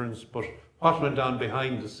conference, but what went on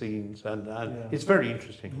behind the scenes, and it's very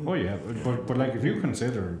interesting. Oh yeah, but like if you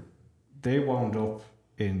consider, they wound up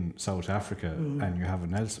in South Africa, and you have a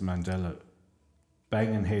Nelson Mandela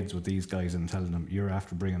banging heads with these guys and telling them, you're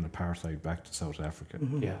after bringing apartheid back to South Africa.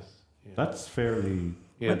 Yes. That's fairly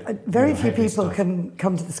Yeah. But very few heavy people stuff. can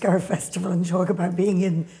come to the Scariff Festival and talk about being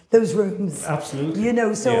in those rooms. Absolutely. You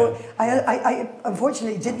know, so I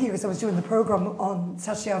unfortunately didn't hear because I was doing the programme on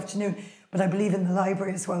Saturday afternoon, but I believe in the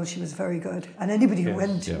library as well, she was very good. And anybody who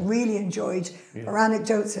went really enjoyed her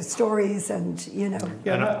anecdotes, her stories, and, you know.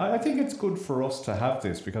 Yeah, and I think it's good for us to have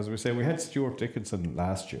this because we had Stuart Dickinson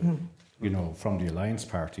last year, you know, from the Alliance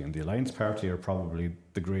Party, and the Alliance Party are probably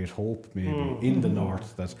the great hope maybe in the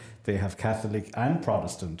north that they have Catholic and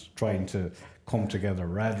Protestant trying to come together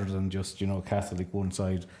rather than just, you know, Catholic one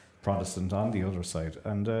side, Protestant on the other side.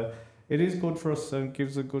 And it is good for us and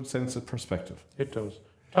gives a good sense of perspective. It does.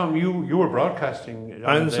 Tom, you were broadcasting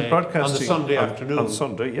I was broadcasting on the Sunday afternoon. On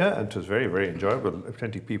Sunday, yeah, and it was very, very enjoyable.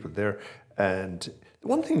 Plenty of people there. And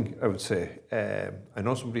one thing I would say, I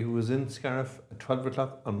know somebody who was in Scariff at 12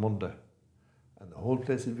 o'clock on Monday, and the whole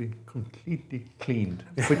place had been completely cleaned,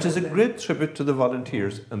 which is a great tribute to the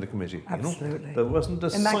volunteers and the committee. Absolutely. You know? There wasn't a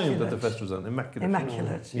sign that the Immaculate. fest was on. Immaculate.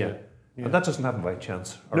 Immaculate. Yeah. And that doesn't happen by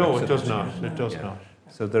chance. or No, it accident. does not. It does not.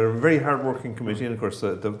 So they're a very hard-working committee, and of course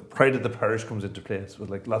the pride of the parish comes into place with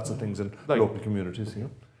like lots of things in local communities. You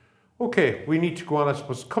know. Okay, we need to go on, I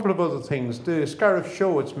suppose, a couple of other things. The Scariff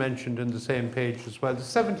Show, it's mentioned in the same page as well. The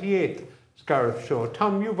 78th Scariff Show.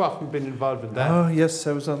 Tom, you've often been involved in that. Oh yes,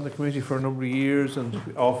 I was on the committee for a number of years, and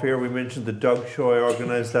off here we mentioned the dog show. I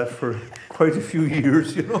organised that for quite a few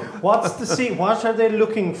years. You know. What are they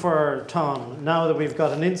looking for, Tom? Now that we've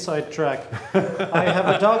got an inside track, I have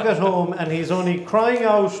a dog at home, and he's only crying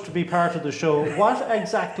out to be part of the show. What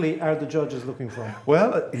exactly are the judges looking for?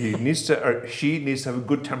 Well, he needs to, or she needs to have a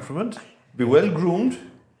good temperament, be well groomed,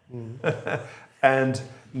 and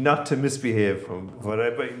not to misbehave. What I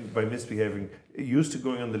by misbehaving, used to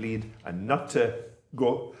going on the lead, and not to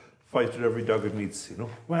go fight with every dog it meets. You know.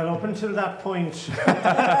 Well, up until that point,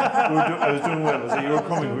 I was doing well. So you were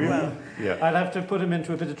coming, were you? well, Yeah. I'd have to put him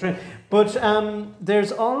into a bit of training. But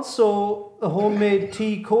there's also a homemade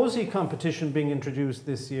tea cozy competition being introduced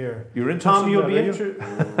this year. You're into Tom, something you'll like be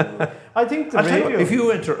that, I think the I'll tell you radio. what, if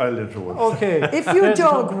you enter, I'll enter one. Okay. If your There's a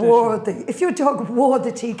dog competition. if your dog wore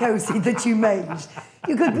the tea cozy that you made,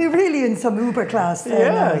 you could be really in some Uber class there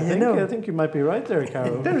Yeah, now, I think you might be right there,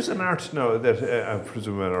 Carol. There's an art now that I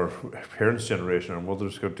presume in our parents' generation, our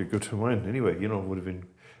mothers got to go to mine anyway. You know, would have been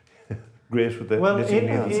great with the Well, knitting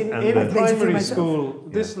in needles and a Made it for primary myself. school,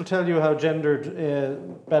 this will tell you how gendered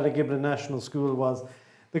Ballygiblin National School was.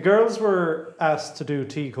 The girls were asked to do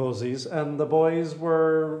tea cozies, and the boys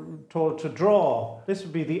were told to draw. This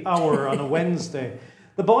would be the hour on a Wednesday.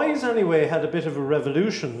 The boys, anyway, had a bit of a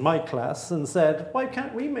revolution, my class, and said, why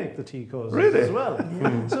can't we make the tea cozies Really? as well?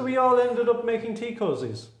 So we all ended up making tea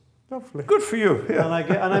cozies. Lovely. good for you. Yeah.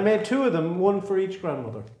 And I made two of them, one for each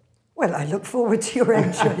grandmother. Well, I look forward to your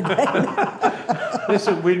entry then.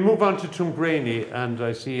 Listen, we'll move on to Tuamgraney, and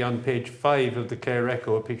I see on page 5 of the Clare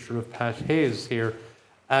Echo a picture of Pat Hayes here.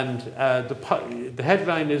 And the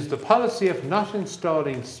headline is, "The policy of not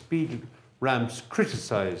installing speed ramps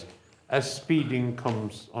criticised as speeding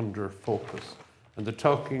comes under focus." And they're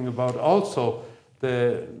talking about also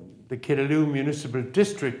the Killaloe Municipal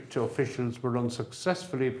District officials were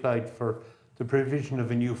unsuccessfully applied for the provision of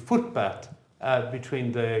a new footpath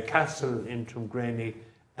between the castle in Tuamgraney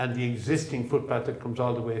and the existing footpath that comes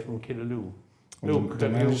all the way from Killaloe. Look, They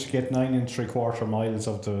managed to get 9 3/4 miles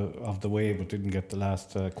of the way, but didn't get the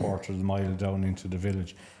last quarter of the mile down into the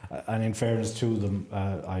village. And in fairness to them,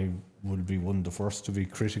 I would be one of the first to be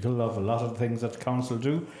critical of a lot of the things that the council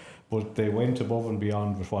do, but they went above and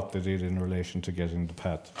beyond with what they did in relation to getting the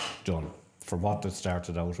path done. From what it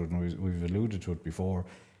started out with, and we've alluded to it before,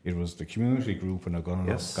 it was the community group and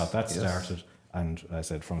Yes, got that yes. started. And I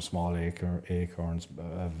said, from small acorns,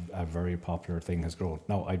 a very popular thing has grown.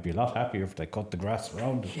 Now, I'd be a lot happier if they cut the grass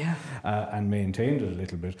around it and maintained it a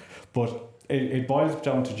little bit. But it boils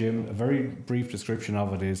down to, Jim, a very brief description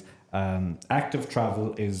of it is active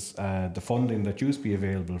travel is the funding that used to be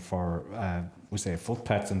available for, we say,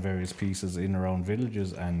 footpaths and various pieces in around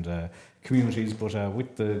villages and communities. But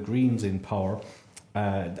with the Greens in power,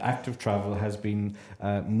 active travel has been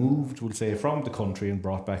moved, we'll say, from the country and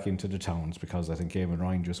brought back into the towns, because I think Eamon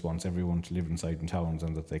Ryan just wants everyone to live inside in towns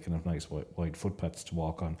and that they can have nice wide footpaths to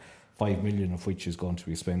walk on. 5 million of which is going to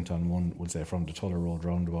be spent on one, we'll say, from the Tulla Road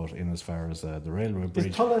roundabout in as far as the railway bridge.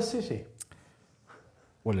 Is Tulla City?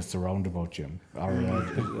 Well, it's the roundabout, Jim.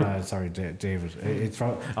 Or, sorry, David. It's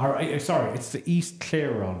it's the East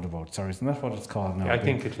Clare roundabout. Sorry, isn't that what it's called now? I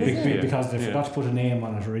think it is, yeah. Because they Yeah. forgot to put a name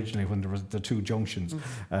on it originally when there was the two junctions,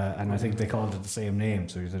 and I think they called it the same name.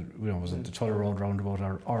 So you said, was it the Tulla Road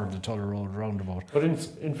roundabout or the Tulla Road roundabout? But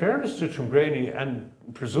in fairness to Tuamgraney, and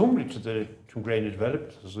presumably to the Tuamgraney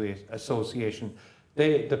Development Association,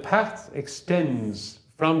 The path extends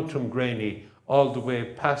from Tumgraney all the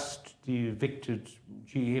way past the evicted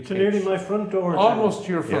GA. To nearly my front door. Almost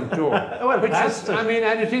to your front door. Well, which past is, it. I mean,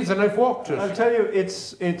 and it is, and I've walked it. I'll tell you,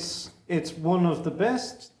 it's one of the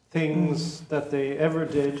best things that they ever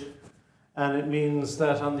did, and it means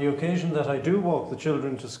that on the occasion that I do walk the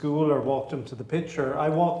children to school or walk them to the pitch, or I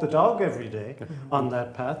walk the dog every day on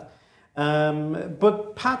that path.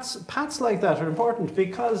 But paths like that are important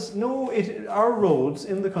because our roads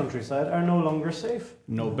in the countryside are no longer safe.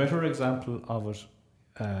 No better example of it,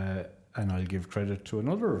 and I'll give credit to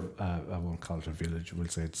another, I won't call it a village, we'll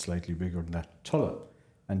say it's slightly bigger than that, Tulla.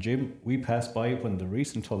 And Jim, we passed by when the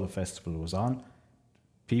recent Tulla Festival was on,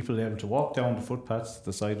 people able to walk down the footpaths,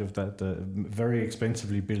 the side of the very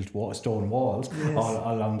expensively built stone walls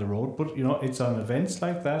all along the road. But, you know, it's on events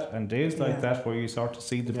like that and days like that where you start to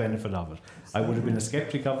see the benefit of it. I would have been a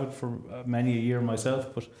sceptic of it for many a year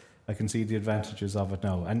myself, but I can see the advantages of it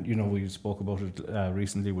now. And, you know, we spoke about it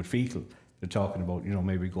recently with Fecal. They're talking about, you know,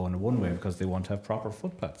 maybe going a one-way because they want to have proper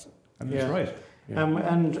footpaths. And it's right. Yeah.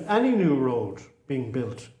 And any new road being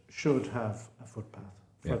built should have a footpath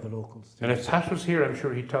for the locals. And if Pat was here, I'm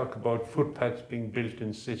sure he'd talk about footpaths being built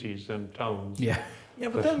in cities and towns. Yeah,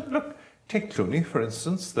 but then look, take Clooney, for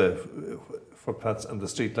instance, the footpaths and the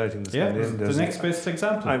street lighting that's going in. The next best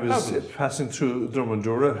example. I was passing through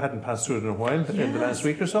Drumondura, hadn't passed through it in a while, in the last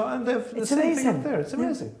week or so, and they've the same thing up there. It's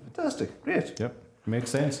amazing. Fantastic. Great. Yep.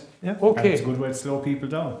 Makes sense. Yeah. Okay. And it's a good way to slow people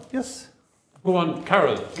down. Yes. Go on,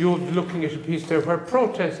 Carol. You're looking at a piece there where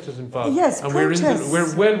protest is involved. Yes, and protests.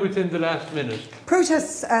 we're well within the last minute.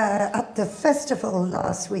 Protests at the festival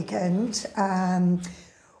last weekend.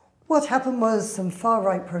 What happened was some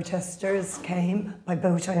far-right protesters came by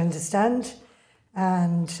boat, I understand,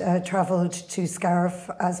 and travelled to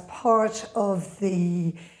Scariff as part of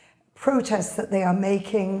the protests that they are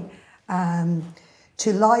making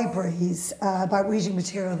to libraries about reading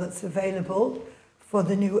material that's available for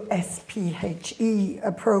the new SPHE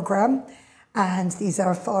programme. And these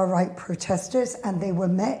are far-right protesters, and they were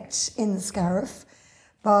met in Scariff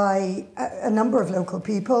by a number of local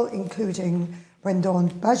people, including Brendan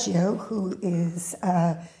Baggio, who is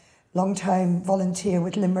a long-time volunteer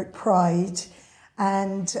with Limerick Pride.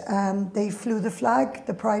 And they flew the flag,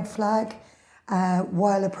 the Pride flag,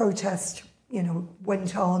 while a protest,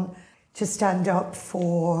 went on to stand up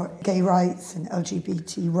for gay rights and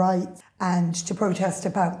LGBT rights, and to protest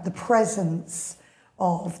about the presence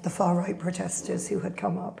of the far-right protesters who had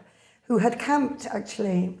come up, who had camped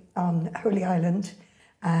actually on Holy Island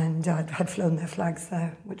and had flown their flags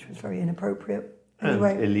there, which was very inappropriate.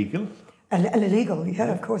 Anyway, and illegal.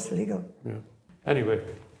 Illegal, of course, illegal. Yeah. Anyway,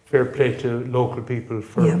 fair play to local people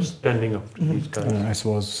for standing up to these guys. I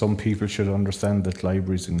suppose some people should understand that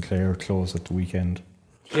libraries in Clare close at the weekend.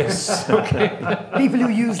 Yes, okay. People who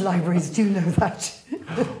use libraries do know that.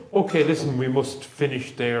 Okay, listen, we must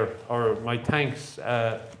finish there. My thanks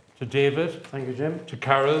to David. Thank you, Jim. To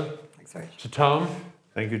Carol. Thanks very much. To Tom.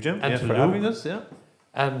 Thank you, Jim, and to for Lou. having us. Yeah.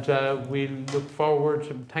 And we look forward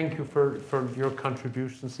to, thank you for your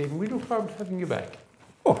contribution, Stephen. We look forward to having you back.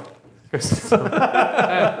 Oh.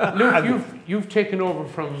 Luke, you've taken over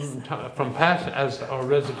from Pat as our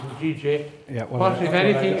resident DJ. Yeah, What, if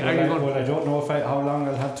anything, are you going to... Well, I don't know how long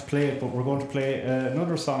I'll have to play it, but we're going to play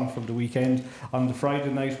another song from the weekend. On the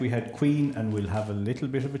Friday night we had Queen, and we'll have a little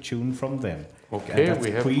bit of a tune from them. Okay, and that's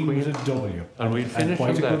we have Queen with a Queen. W. And we'll finish quite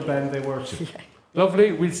on a that. good band they were too.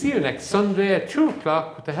 Lovely. We'll see you next Sunday at 2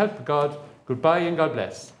 o'clock with the help of God. Goodbye and God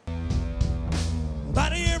bless.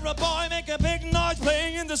 But hear a boy make a big noise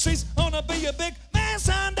playing in the streets. Wanna be a big man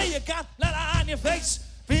someday, you got leather on your face.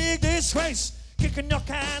 Big disgrace, kicking your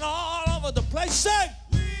can all over the place. Say,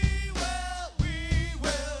 we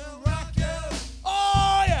will rock you.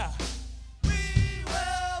 Oh yeah. We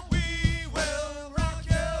will rock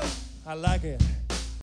you. I like it.